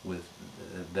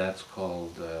 That's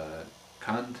called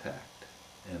contact.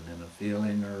 And then a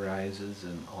feeling arises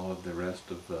and all of the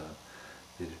rest of the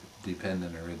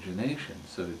dependent origination.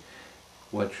 So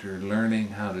what you're learning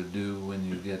how to do when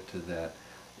you get to that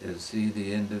is see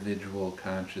the individual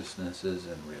consciousnesses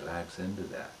and relax into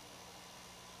that.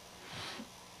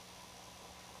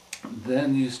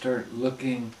 Then you start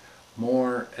looking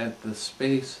more at the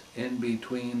space in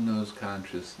between those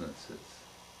consciousnesses.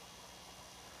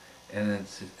 And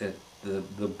it's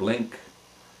the blink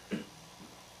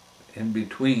in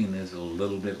between is a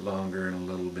little bit longer and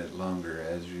a little bit longer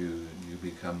as you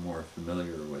become more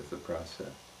familiar with the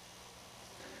process.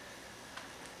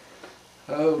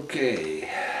 Okay.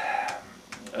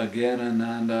 Again,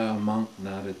 Ānanda, a monk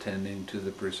not attending to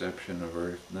the perception of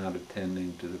earth, not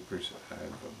attending to the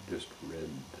I've just read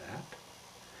that.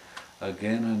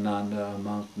 Again, Ānanda, a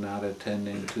monk not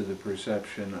attending to the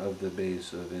perception of the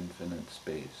base of infinite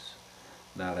space,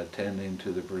 not attending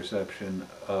to the perception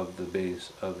of the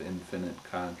base of infinite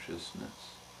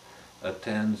consciousness,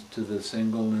 attends to the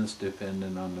singleness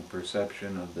dependent on the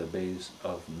perception of the base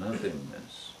of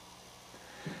nothingness.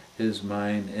 His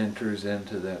mind enters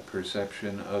into that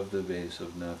perception of the base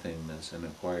of nothingness and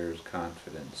acquires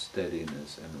confidence,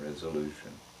 steadiness, and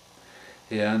resolution.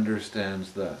 He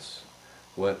understands thus,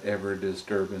 whatever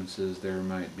disturbances there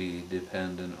might be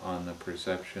dependent on the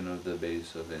perception of the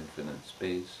base of infinite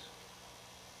space,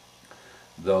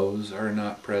 those are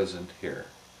not present here.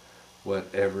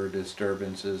 Whatever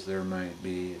disturbances there might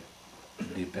be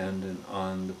dependent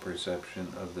on the perception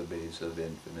of the base of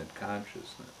infinite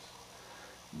consciousness,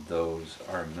 those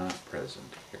are not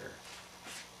present here.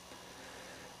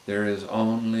 There is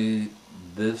only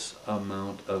this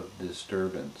amount of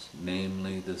disturbance,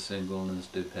 namely the singleness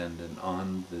dependent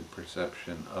on the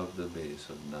perception of the base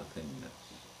of nothingness.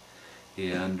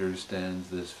 He understands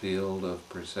this field of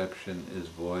perception is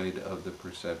void of the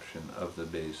perception of the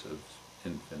base of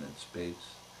infinite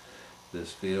space.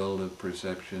 This field of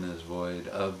perception is void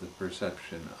of the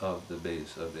perception of the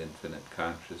base of infinite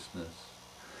consciousness.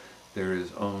 There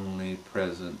is only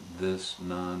present this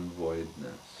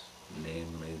non-voidness,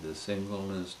 namely the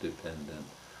singleness dependent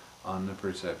on the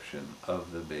perception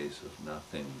of the base of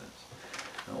nothingness.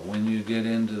 Now, when you get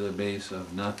into the base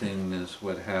of nothingness,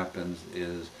 what happens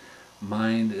is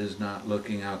mind is not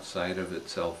looking outside of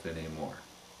itself anymore.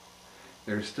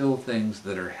 There are still things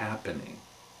that are happening,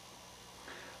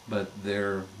 but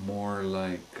they're more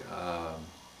like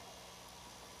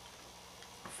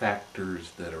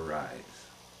factors that arise.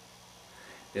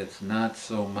 It's not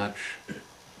so much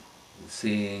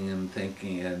seeing and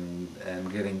thinking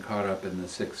and getting caught up in the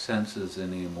six senses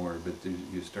anymore, but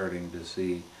you're starting to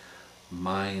see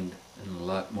mind in a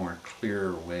lot more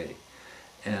clearer way.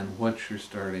 And what you're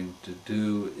starting to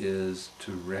do is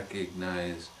to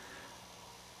recognize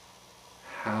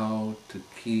how to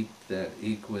keep that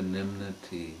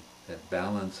equanimity, that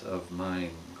balance of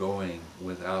mind going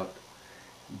without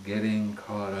getting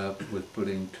caught up with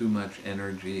putting too much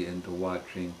energy into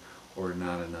watching or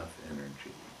not enough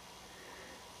energy.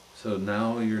 So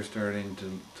now you're starting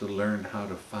to learn how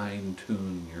to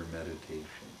fine-tune your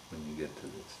meditation when you get to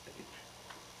this stage.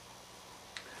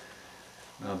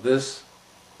 Now this,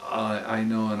 I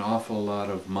know an awful lot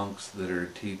of monks that are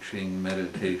teaching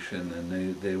meditation,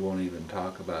 and they won't even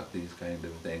talk about these kind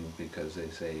of things because they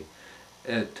say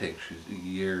it takes you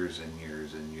years and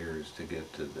years and years to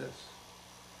get to this.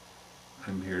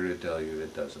 I'm here to tell you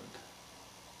it doesn't.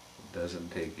 It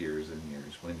doesn't take years and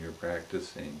years when you're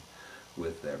practicing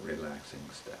with that relaxing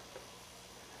step.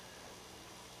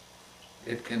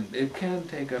 It can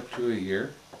take up to a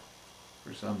year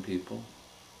for some people.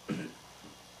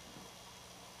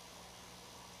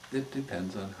 It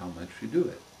depends on how much you do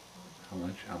it, how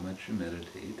much you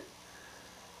meditate,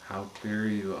 how clear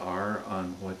you are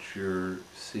on what you're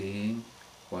seeing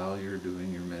while you're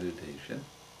doing your meditation.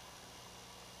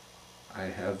 I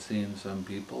have seen some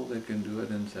people that can do it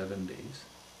in 7 days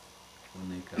when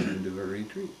they come and do a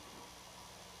retreat.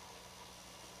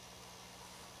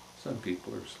 Some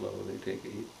people are slow, they take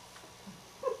 8.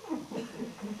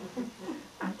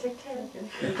 I take 10.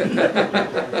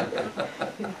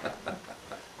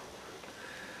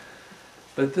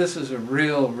 But this is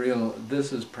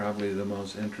this is probably the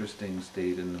most interesting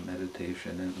state in the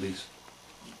meditation, at least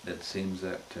it seems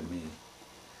that to me.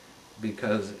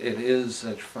 Because it is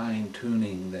such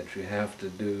fine-tuning that you have to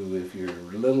do. If you're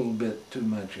a little bit too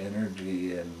much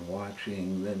energy and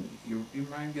watching, then your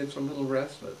mind gets a little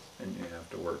restless, and you have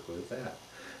to work with that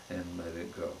and let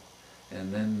it go.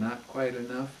 And then not quite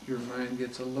enough, your mind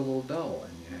gets a little dull,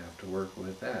 and you have to work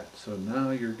with that. So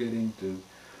now you're getting to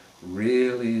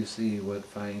really see what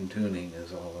fine-tuning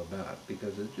is all about,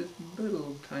 because it's just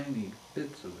little tiny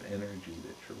bits of energy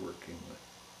that you're working with.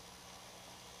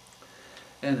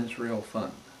 And it's real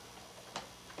fun.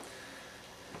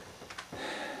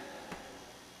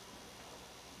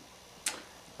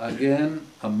 Again,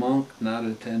 a monk not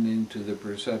attending to the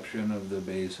perception of the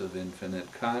base of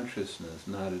infinite consciousness,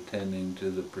 not attending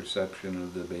to the perception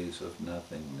of the base of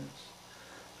nothingness,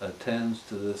 attends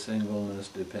to the singleness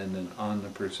dependent on the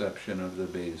perception of the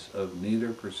base of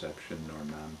neither perception nor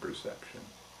non-perception.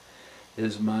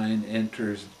 His mind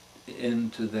enters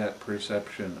into that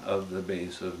perception of the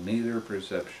base of neither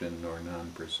perception nor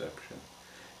non-perception,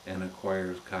 and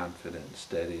acquires confidence,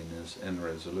 steadiness, and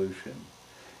resolution.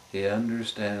 He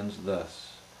understands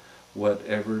thus,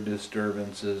 whatever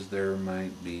disturbances there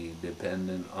might be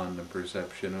dependent on the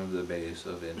perception of the base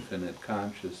of infinite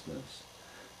consciousness,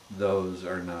 those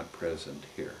are not present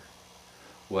here.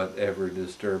 Whatever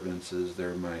disturbances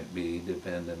there might be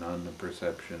dependent on the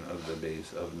perception of the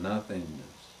base of nothingness,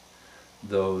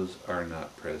 those are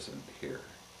not present here.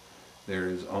 There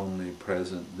is only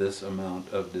present this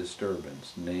amount of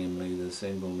disturbance, namely the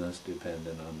singleness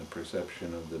dependent on the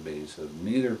perception of the base of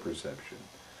neither perception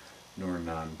nor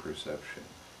non-perception.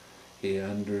 He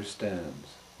understands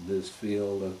this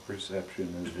field of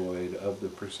perception is void of the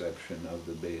perception of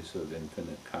the base of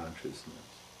infinite consciousness.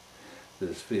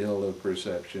 This field of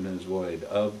perception is void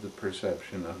of the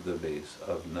perception of the base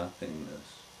of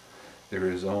nothingness.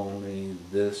 There is only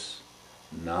this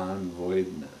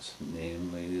non-voidness,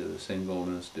 namely the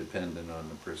singleness dependent on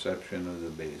the perception of the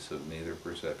base of neither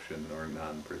perception nor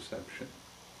non-perception.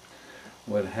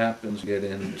 What happens get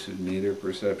into neither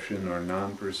perception nor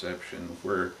non-perception,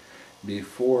 where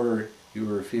before you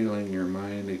were feeling your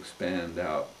mind expand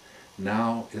out,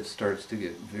 now it starts to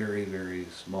get very, very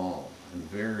small and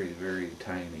very, very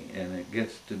tiny, and it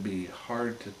gets to be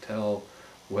hard to tell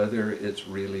whether it's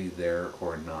really there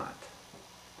or not.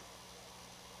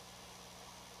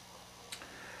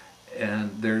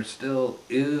 And there still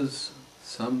is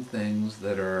some things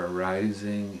that are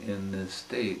arising in this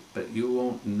state, but you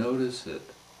won't notice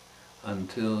it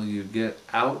until you get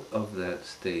out of that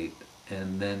state,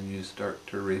 and then you start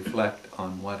to reflect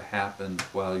on what happened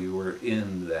while you were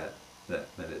in that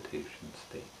meditation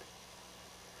state.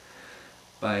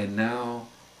 By now,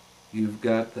 you've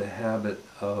got the habit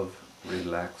of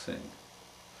relaxing.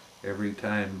 Every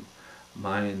time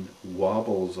mind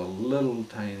wobbles a little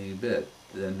tiny bit,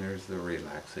 then there's the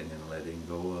relaxing and letting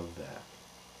go of that.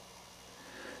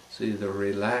 See, the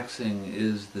relaxing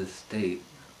is the state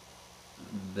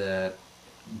that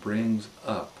brings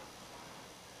up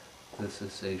the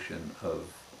cessation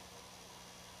of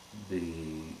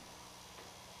the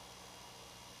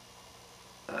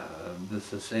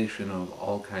cessation of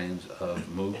all kinds of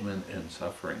movement and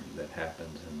suffering that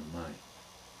happens in the mind.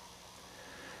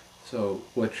 So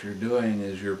what you're doing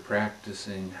is you're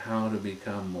practicing how to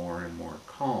become more and more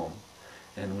calm,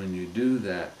 and when you do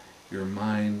that, your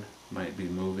mind might be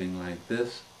moving like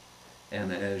this,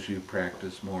 and as you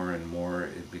practice more and more,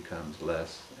 it becomes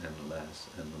less and less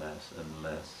and less and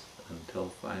less, until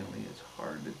finally it's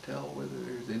hard to tell whether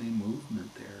there's any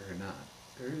movement there or not.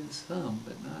 There is some,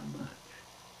 but not much.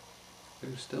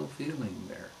 There's still feeling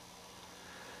there.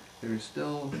 There's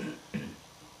still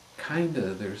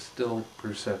there's still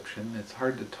perception. It's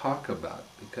hard to talk about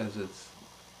because it's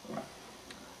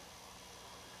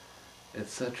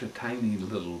such a tiny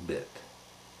little bit.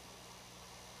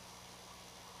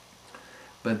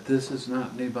 But this is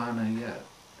not Nibbana yet.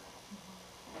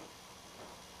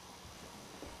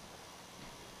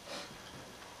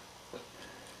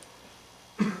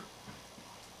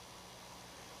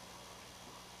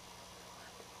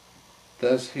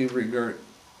 Thus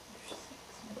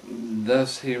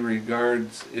he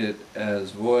regards it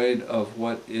as void of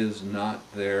what is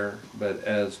not there, but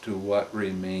as to what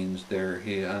remains there,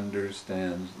 he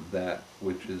understands that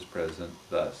which is present.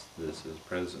 Thus, this is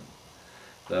present.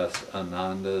 Thus,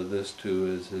 Ānanda, this too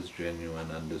is his genuine,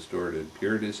 undistorted,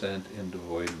 pure descent into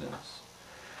voidness.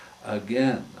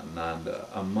 Again, Ānanda,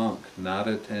 a monk not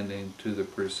attending to the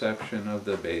perception of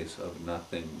the base of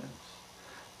nothingness,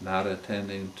 not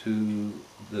attending to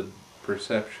the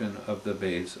perception of the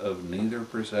base of neither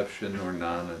perception nor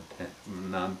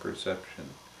non-perception,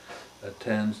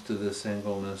 attends to the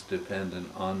singleness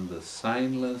dependent on the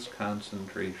signless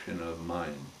concentration of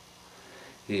mind.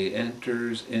 He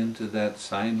enters into that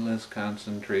signless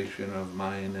concentration of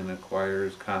mind and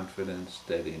acquires confidence,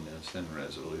 steadiness, and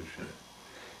resolution.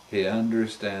 He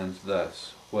understands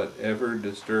thus whatever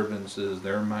disturbances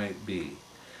there might be,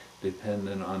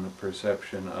 dependent on the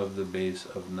perception of the base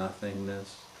of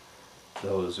nothingness,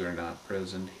 those are not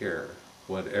present here.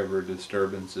 Whatever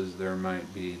disturbances there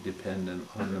might be dependent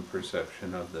on the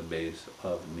perception of the base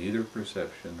of neither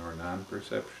perception or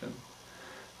non-perception,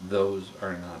 those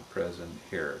are not present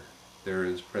here. There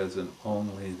is present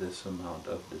only this amount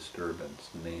of disturbance,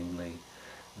 namely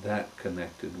that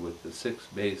connected with the 6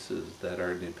 bases that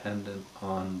are dependent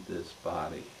on this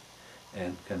body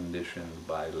and conditioned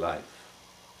by life.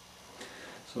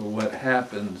 So what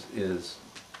happens is,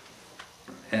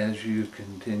 as you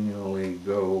continually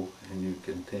go and you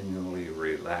continually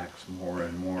relax more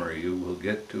and more, you will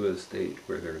get to a state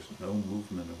where there's no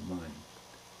movement of mind.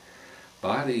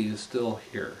 Body is still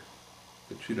here,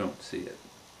 but you don't see it.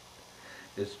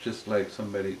 It's just like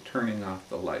somebody turning off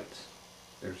the lights.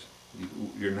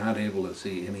 You're not able to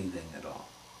see anything at all.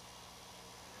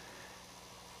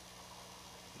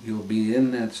 You'll be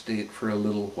in that state for a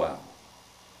little while.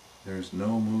 There's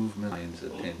no movement of mind's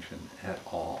attention at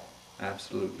all.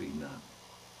 Absolutely none.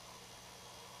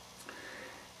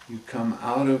 You come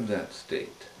out of that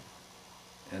state,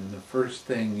 and the first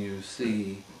thing you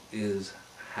see is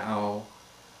how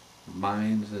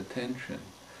mind's attention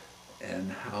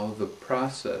and how the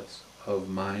process of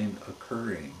mind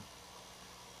occurring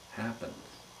happens.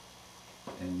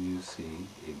 And you see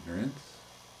ignorance,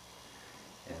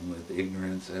 and with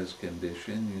ignorance as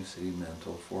condition, you see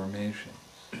mental formations.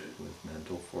 With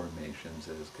mental formations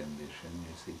as condition,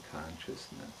 you see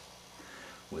consciousness.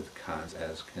 With cons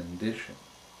as condition,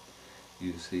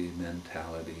 you see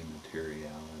mentality,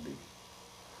 materiality.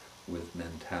 With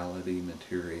mentality,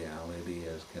 materiality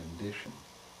as condition,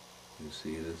 you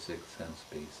see the six sense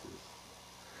bases.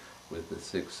 With the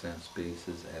six sense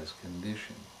bases as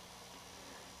condition,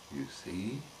 you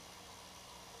see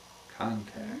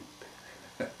contact.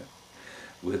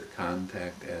 With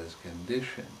contact as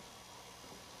condition,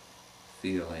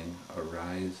 feeling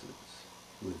arises.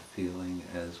 With feeling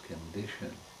as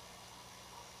condition,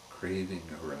 craving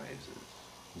arises.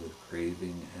 With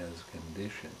craving as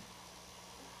condition,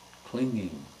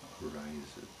 clinging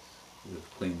arises. With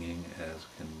clinging as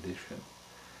condition,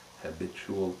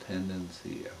 habitual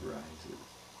tendency arises.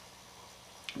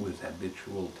 With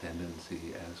habitual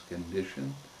tendency as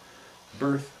condition,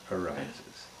 birth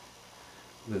arises.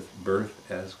 With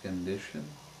birth as condition,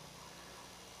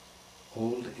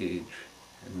 old age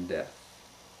and death,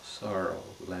 sorrow,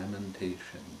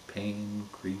 lamentation, pain,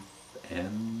 grief,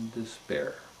 and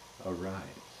despair arise.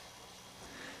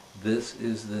 This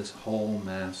is this whole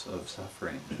mass of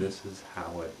suffering. This is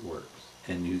how it works.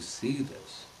 And you see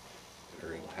this. It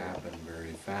will happen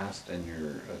very fast, and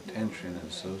your attention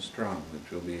is so strong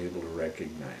that you'll be able to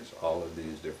recognize all of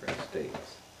these different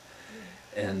states.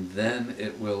 And then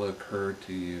it will occur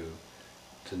to you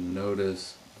to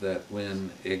notice that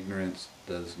when ignorance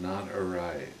does not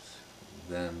arise,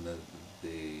 then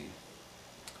the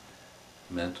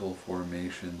mental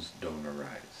formations don't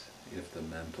arise. If the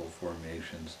mental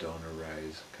formations don't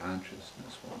arise,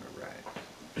 consciousness won't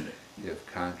arise. If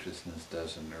consciousness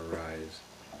doesn't arise,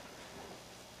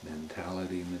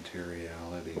 mentality,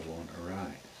 materiality won't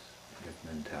arise. If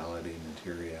mentality,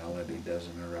 materiality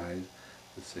doesn't arise,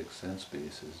 the six sense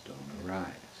bases don't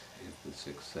arise. If the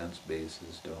six sense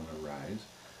bases don't arise,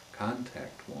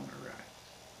 contact won't arise.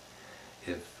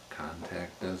 If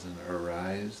contact doesn't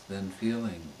arise, then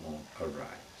feeling won't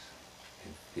arise.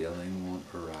 If feeling won't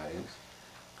arise,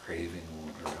 craving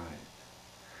won't arise.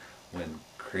 When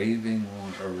craving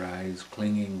won't arise,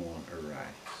 clinging won't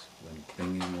arise. When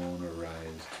clinging won't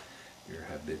arise, your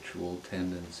habitual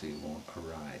tendency won't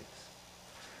arise.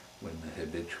 When the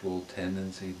habitual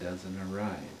tendency doesn't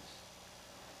arise,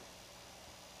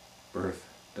 birth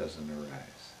doesn't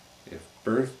arise. If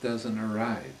birth doesn't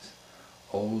arise,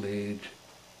 old age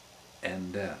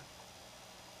and death,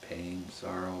 pain,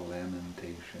 sorrow,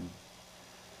 lamentation,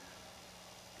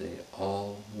 they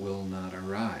all will not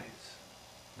arise.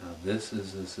 Now this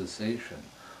is a cessation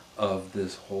of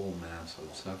this whole mass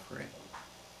of suffering.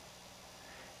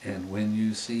 And when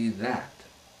you see that,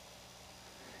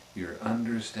 your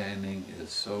understanding is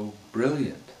so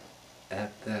brilliant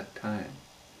at that time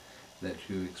that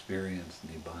you experience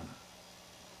Nibbana.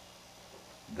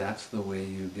 That's the way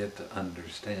you get to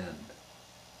understand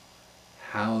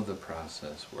how the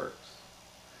process works.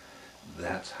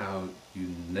 That's how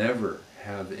you never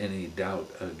have any doubt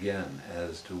again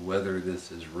as to whether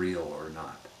this is real or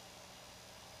not.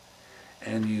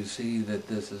 And you see that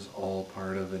this is all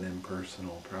part of an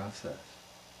impersonal process.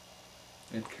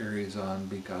 It carries on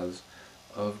because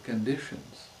of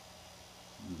conditions.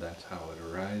 That's how it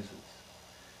arises,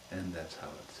 and that's how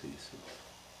it ceases.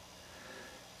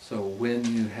 So when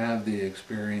you have the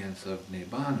experience of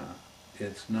Nibbana,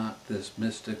 it's not this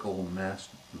mystical,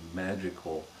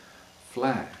 magical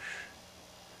flash.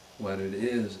 What it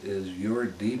is your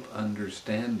deep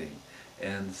understanding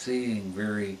and seeing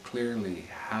very clearly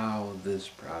how this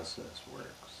process works.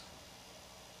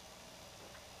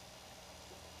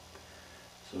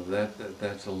 So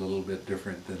that's a little bit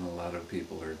different than a lot of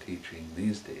people are teaching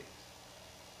these days.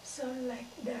 So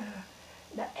like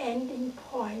the ending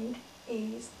point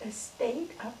is a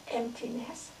state of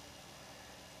emptiness.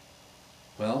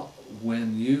 Well,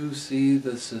 when you see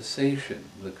the cessation,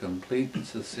 the complete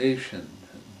cessation,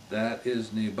 that is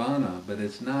Nibbana, but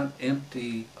it's not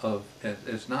empty of,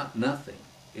 it's not nothing.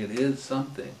 It is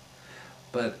something,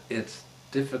 but it's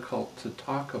difficult to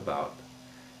talk about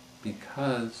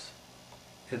because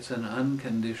it's an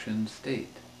unconditioned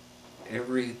state.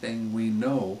 Everything we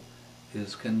know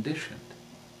is conditioned.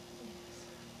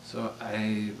 So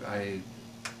I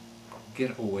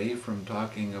get away from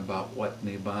talking about what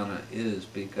Nibbana is,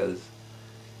 because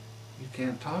you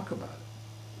can't talk about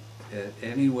it.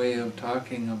 Any way of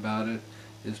talking about it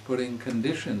is putting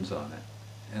conditions on it,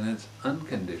 and it's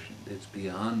unconditioned. It's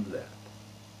beyond that.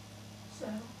 So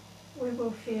we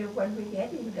will feel when we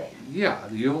get in there. Yeah,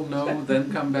 you'll know,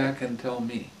 then come back and tell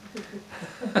me.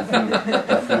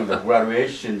 Through the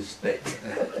graduation state.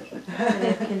 And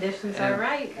if conditions are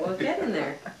right, we'll get in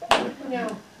there.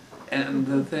 No. And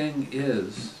the thing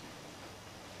is,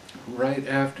 right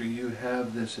after you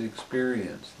have this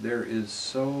experience, there is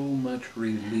so much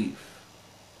relief.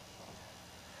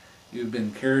 You've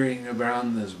been carrying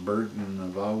around this burden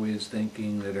of always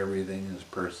thinking that everything is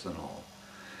personal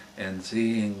and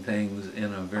seeing things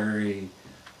in a very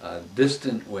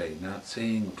distant way, not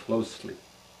seeing closely.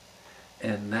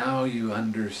 And now you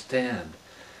understand,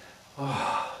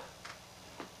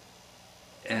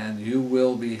 and you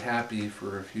will be happy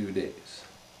for a few days,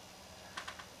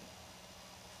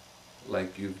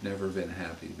 like you've never been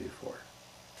happy before.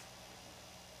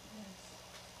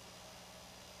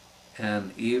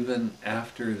 And even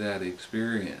after that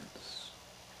experience,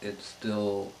 it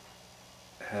still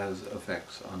has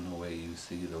effects on the way you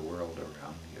see the world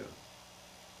around you.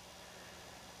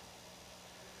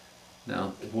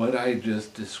 Now, what I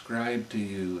just described to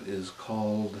you is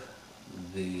called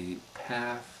the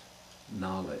path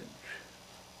knowledge.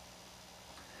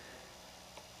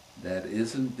 That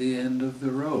isn't the end of the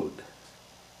road.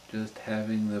 Just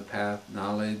having the path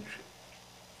knowledge,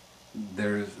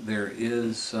 there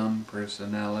is some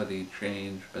personality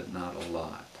change, but not a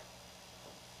lot.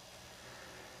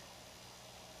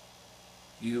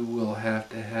 You will have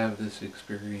to have this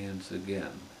experience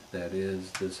again. That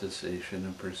is the cessation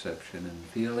of perception and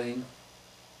feeling.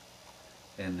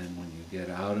 And then when you get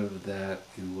out of that,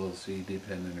 you will see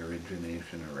dependent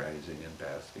origination arising and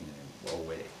passing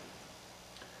away.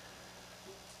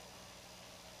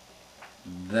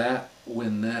 That,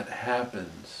 when that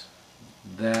happens,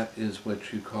 that is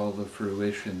what you call the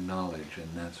fruition knowledge,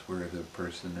 and that's where the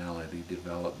personality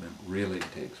development really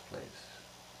takes place.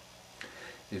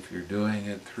 If you're doing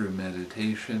it through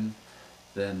meditation,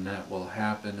 then that will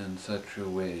happen in such a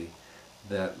way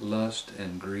that lust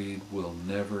and greed will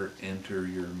never enter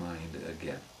your mind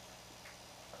again.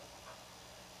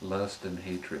 Lust and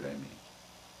hatred, I mean.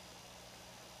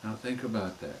 Now think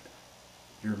about that.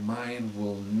 Your mind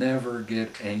will never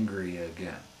get angry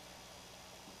again.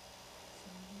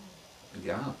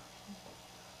 Yeah.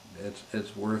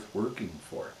 It's worth working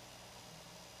for.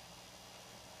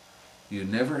 You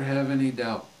never have any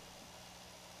doubt.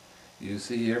 You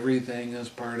see everything as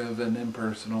part of an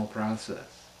impersonal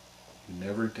process. You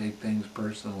never take things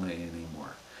personally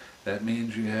anymore. That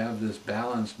means you have this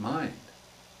balanced mind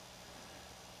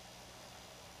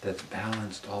that's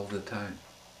balanced all the time.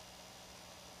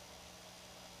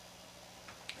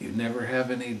 You never have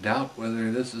any doubt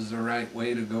whether this is the right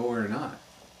way to go or not.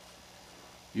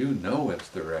 You know it's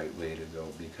the right way to go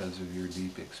because of your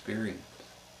deep experience.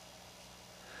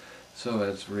 So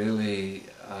it's really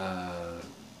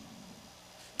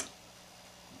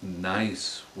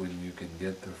nice when you can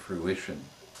get the fruition.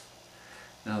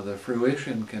 Now the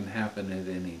fruition can happen at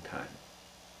any time.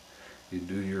 You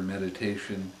do your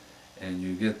meditation and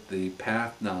you get the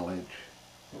path knowledge,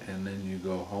 and then you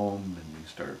go home and you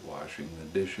start washing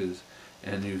the dishes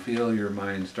and you feel your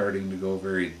mind starting to go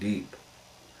very deep.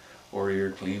 Or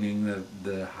you're cleaning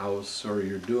the house, or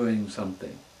you're doing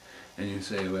something. And you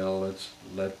say, well, let's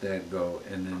let that go.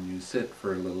 And then you sit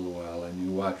for a little while and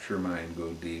you watch your mind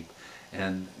go deep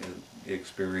and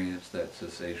experience that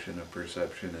cessation of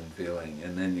perception and feeling.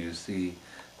 And then you see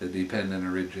the dependent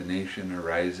origination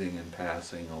arising and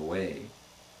passing away.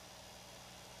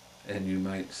 And you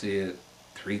might see it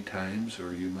 3 times,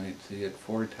 or you might see it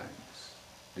 4 times,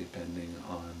 depending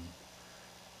on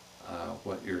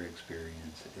what your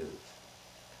experience is.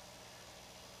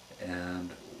 And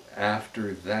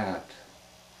after that,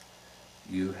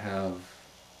 you have,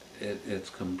 it's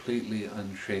completely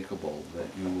unshakable that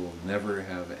you will never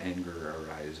have anger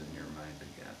arise in your mind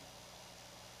again.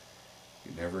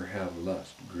 You never have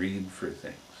lust, greed for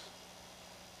things.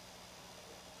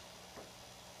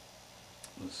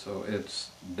 So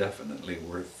it's definitely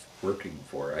worth working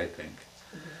for, I think.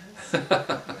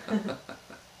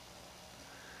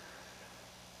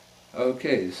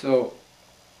 Okay, so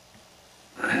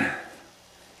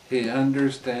he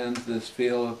understands this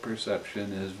field of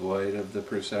perception is void of the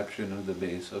perception of the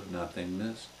base of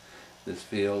nothingness. This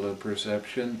field of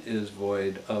perception is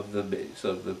void of the base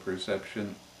of the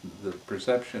perception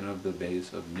of the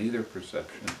base of neither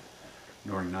perception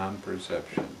nor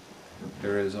non-perception,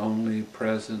 There is only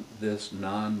present this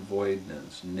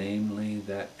non-voidness, namely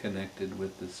that connected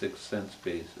with the six sense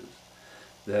bases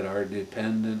that are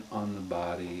dependent on the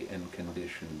body and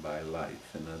conditioned by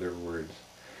life. In other words,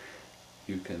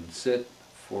 you can sit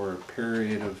for a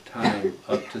period of time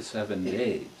up to 7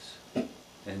 days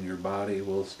and your body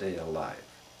will stay alive.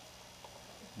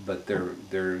 But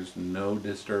there's no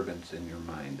disturbance in your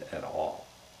mind at all.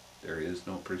 There is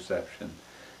no perception,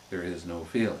 there is no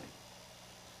feeling.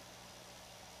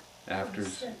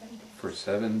 For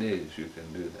 7 days you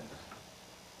can do this.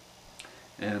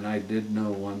 And I did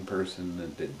know one person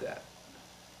that did that.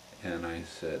 And I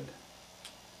said,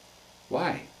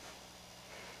 why?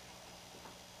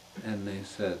 And they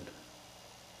said,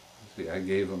 see, I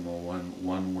gave them a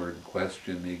one-word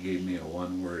question, they gave me a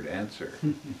one-word answer.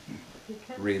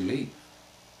 Relief.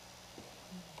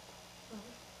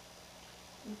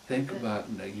 Think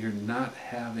about that. You're not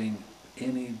having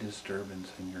any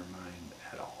disturbance in your mind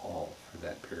at all for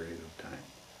that period of time.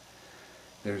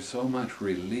 There's so much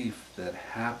relief that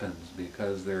happens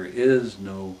because there is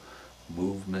no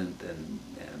movement and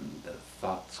the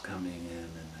thoughts coming in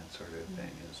and that sort of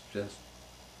thing. It's just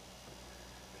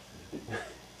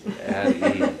at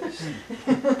ease.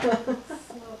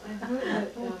 So I heard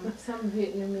that some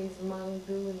Vietnamese monks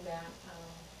doing that,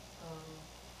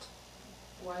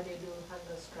 why they do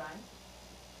hunger strike.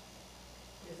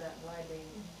 Is that why they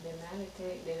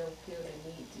meditate? They don't feel the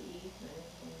need to eat or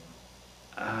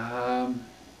anything?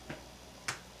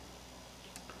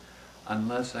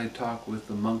 Unless I talk with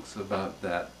the monks about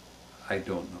that, I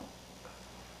don't know.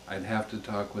 I'd have to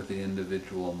talk with the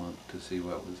individual monk to see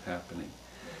what was happening.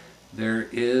 There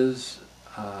is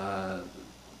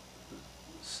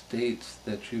states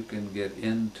that you can get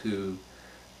into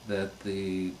that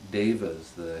the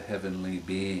devas, the heavenly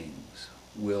beings,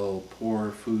 will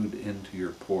pour food into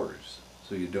your pores,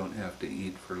 so you don't have to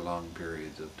eat for long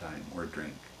periods of time or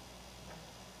drink.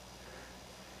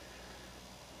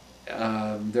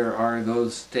 There are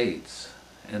those states,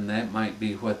 and that might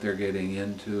be what they're getting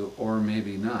into, or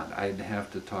maybe not. I'd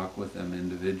have to talk with them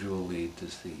individually to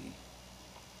see.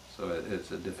 So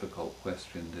it's a difficult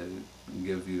question to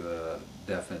give you a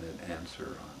definite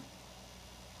answer on.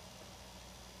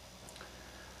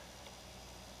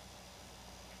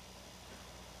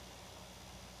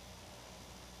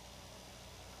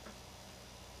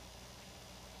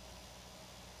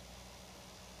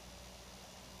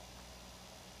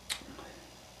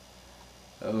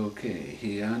 Okay,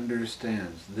 he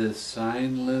understands this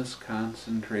signless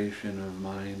concentration of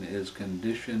mind is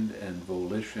conditioned and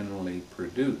volitionally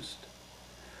produced.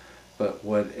 But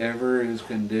whatever is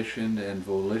conditioned and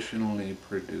volitionally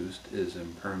produced is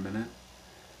impermanent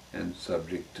and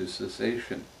subject to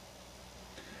cessation.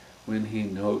 When he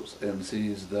notes and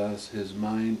sees thus, his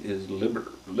mind is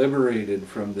liberated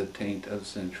from the taint of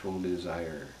sensual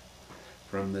desire,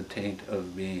 from the taint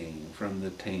of being, from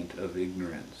the taint of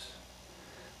ignorance.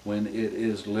 When it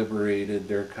is liberated,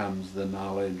 there comes the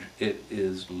knowledge it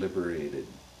is liberated.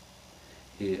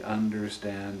 He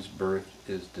understands birth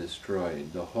is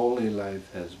destroyed. The holy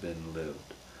life has been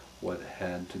lived. What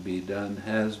had to be done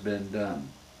has been done.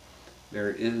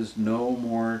 There is no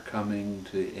more coming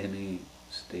to any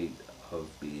state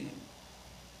of being.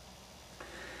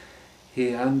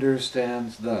 He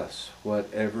understands thus,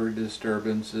 whatever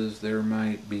disturbances there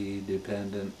might be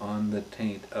dependent on the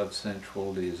taint of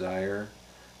sensual desire,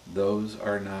 those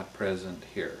are not present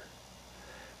here.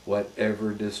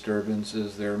 Whatever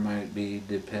disturbances there might be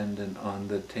dependent on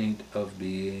the taint of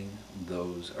being,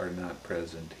 those are not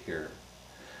present here.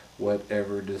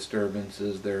 Whatever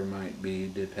disturbances there might be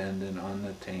dependent on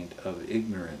the taint of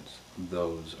ignorance,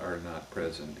 those are not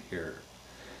present here.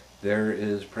 There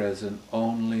is present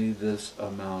only this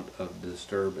amount of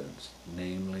disturbance,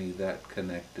 namely that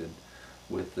connected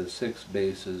with the six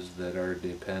bases that are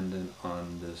dependent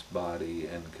on this body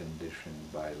and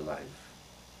conditioned by life.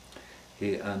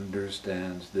 He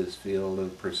understands this field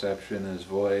of perception as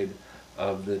void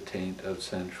of the taint of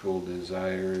sensual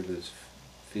desire. This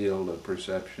field of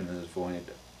perception is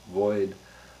void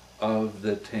of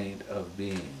the taint of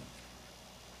being.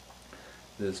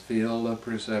 This field of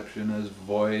perception is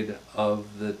void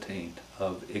of the taint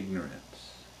of ignorance.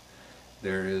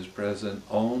 There is present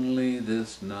only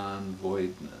this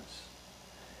non-voidness,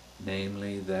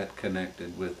 namely that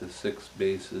connected with the six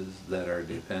bases that are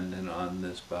dependent on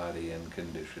this body and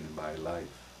conditioned by life.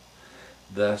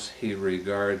 Thus he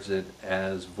regards it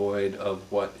as void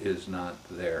of what is not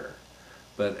there,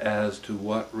 but as to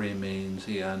what remains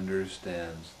he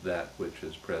understands that which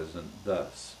is present.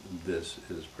 Thus, this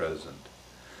is present.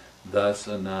 Thus,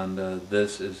 Ānanda,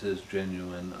 this is his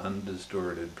genuine,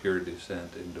 undistorted, pure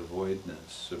descent into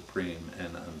voidness, supreme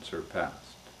and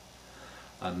unsurpassed.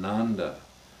 Ānanda,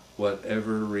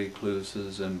 whatever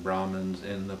recluses and Brahmins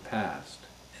in the past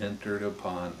entered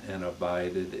upon and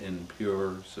abided in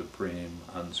pure, supreme,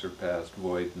 unsurpassed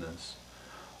voidness,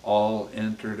 all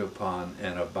entered upon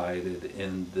and abided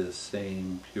in this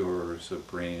same pure,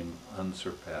 supreme,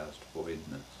 unsurpassed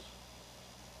voidness.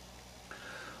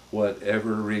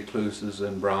 Whatever recluses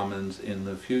and Brahmins in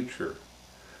the future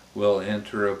will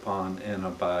enter upon and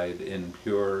abide in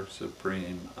pure,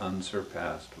 supreme,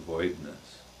 unsurpassed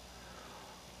voidness,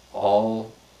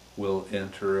 all will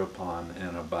enter upon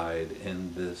and abide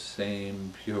in this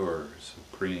same pure,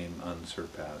 supreme,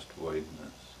 unsurpassed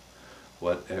voidness.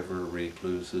 Whatever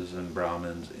recluses and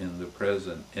Brahmins in the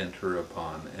present enter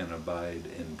upon and abide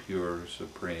in pure,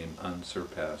 supreme,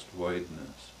 unsurpassed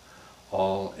voidness,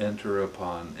 all enter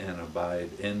upon and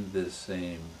abide in this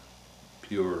same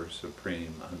pure,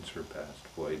 supreme, unsurpassed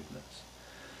voidness.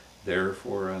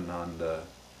 Therefore, Ānanda,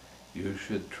 you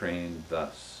should train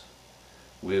thus.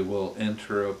 We will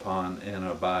enter upon and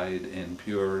abide in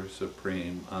pure,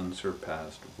 supreme,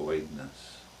 unsurpassed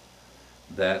voidness.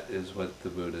 That is what the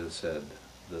Buddha said.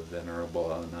 The Venerable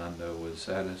Ānanda was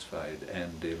satisfied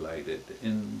and delighted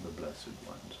in the Blessed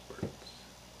One's words.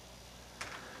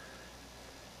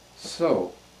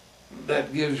 So,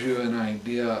 that gives you an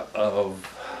idea of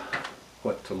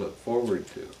what to look forward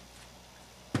to.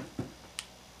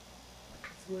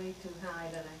 It's way too high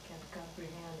that I can't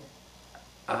comprehend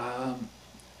it.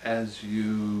 As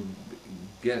you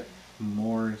get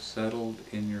more settled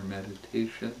in your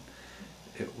meditation,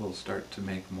 it will start to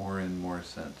make more and more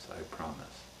sense, I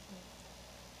promise.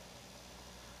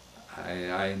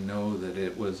 I know that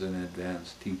it was an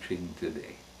advanced teaching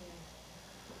today,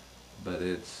 but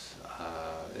it's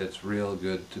real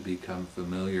good to become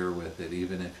familiar with it,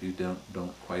 even if you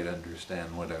don't quite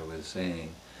understand what I was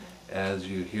saying. As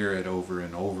you hear it over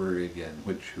and over again,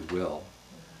 which you will,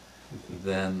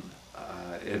 then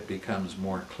it becomes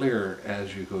more clear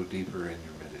as you go deeper in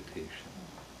your meditation.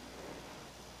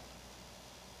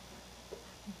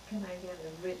 Can I get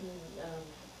a written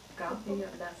copy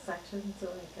of that section so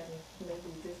I can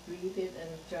maybe just read it and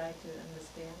try to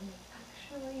understand it?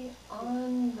 Actually,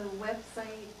 on the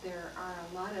website there are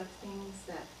a lot of things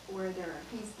where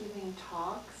he's giving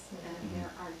talks, and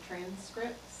there are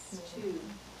transcripts too.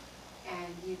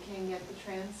 And you can get the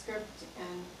transcript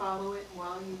and follow it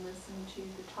while you listen to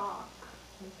the talk.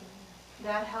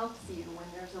 That helps you when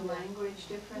there's a language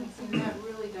difference, and that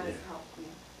really does help you.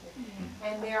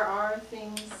 And there are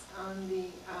things on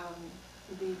the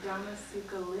Dhamma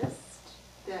Sukha list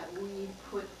that we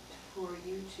put for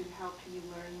you to help you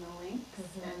learn the links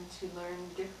and to learn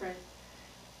different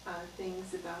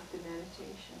things about the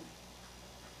meditation.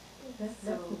 That's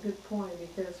a good point,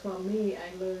 because for me,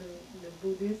 I learned the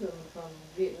Buddhism from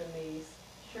Vietnamese.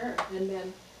 Sure. And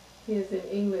then here's in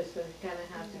English, so you kind of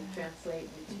have to translate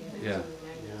between the two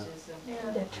languages.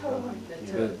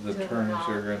 The terms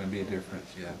are going to be different,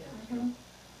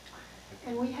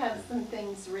 And we have some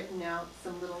things written out,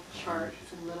 some little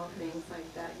charts and little things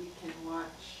like that you can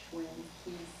watch when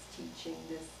he's teaching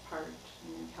this part,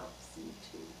 and it helps you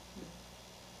too.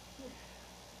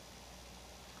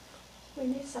 We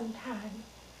need some time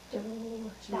to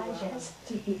digest.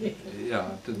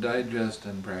 Yeah, to digest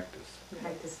and practice.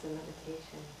 Practice the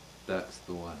meditation. That's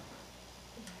the one.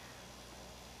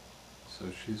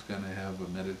 So she's going to have a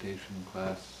meditation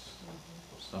class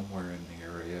somewhere in the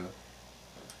area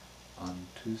on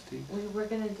Tuesdays? We were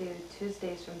going to do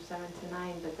Tuesdays from 7 to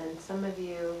 9, but then some of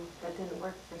you, that didn't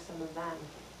work for some of them.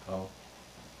 Oh.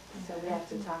 So we have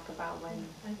to talk about when.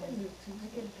 I can do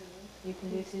Tuesday. You can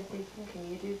do Tuesdays? Can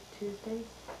you do Tuesdays?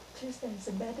 Tuesdays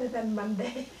are better than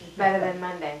Monday. Better than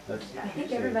Monday. I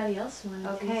think everybody else wanted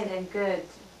Okay, then good.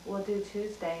 We'll do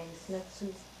Tuesdays. Next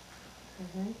Tuesday.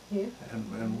 Here?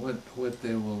 And what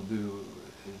they will do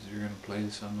is you're going to play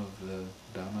some of the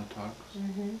Dhamma talks,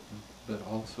 but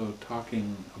also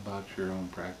talking about your own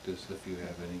practice if you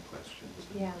have any questions.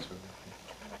 And that sort of thing.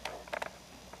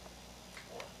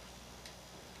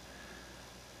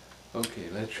 Okay,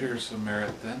 let's share some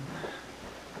merit then.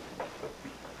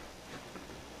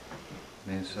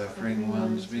 May suffering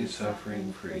ones be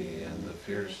suffering free, and the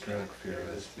fear-struck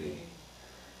fearless be.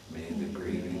 May the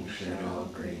grieving shed all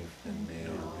grief, and may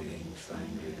all beings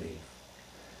find relief.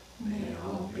 May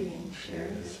all beings share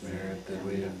this merit that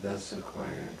we have thus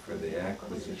acquired for the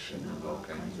acquisition of all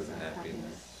kinds of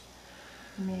happiness.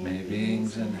 May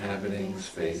beings inhabiting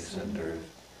space and earth,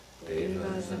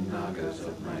 Devas and Nagas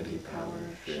of mighty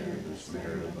power, share this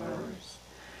merit of ours.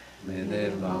 May they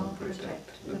long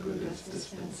protect the Buddha's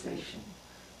dispensation.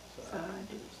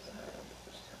 Sadhu.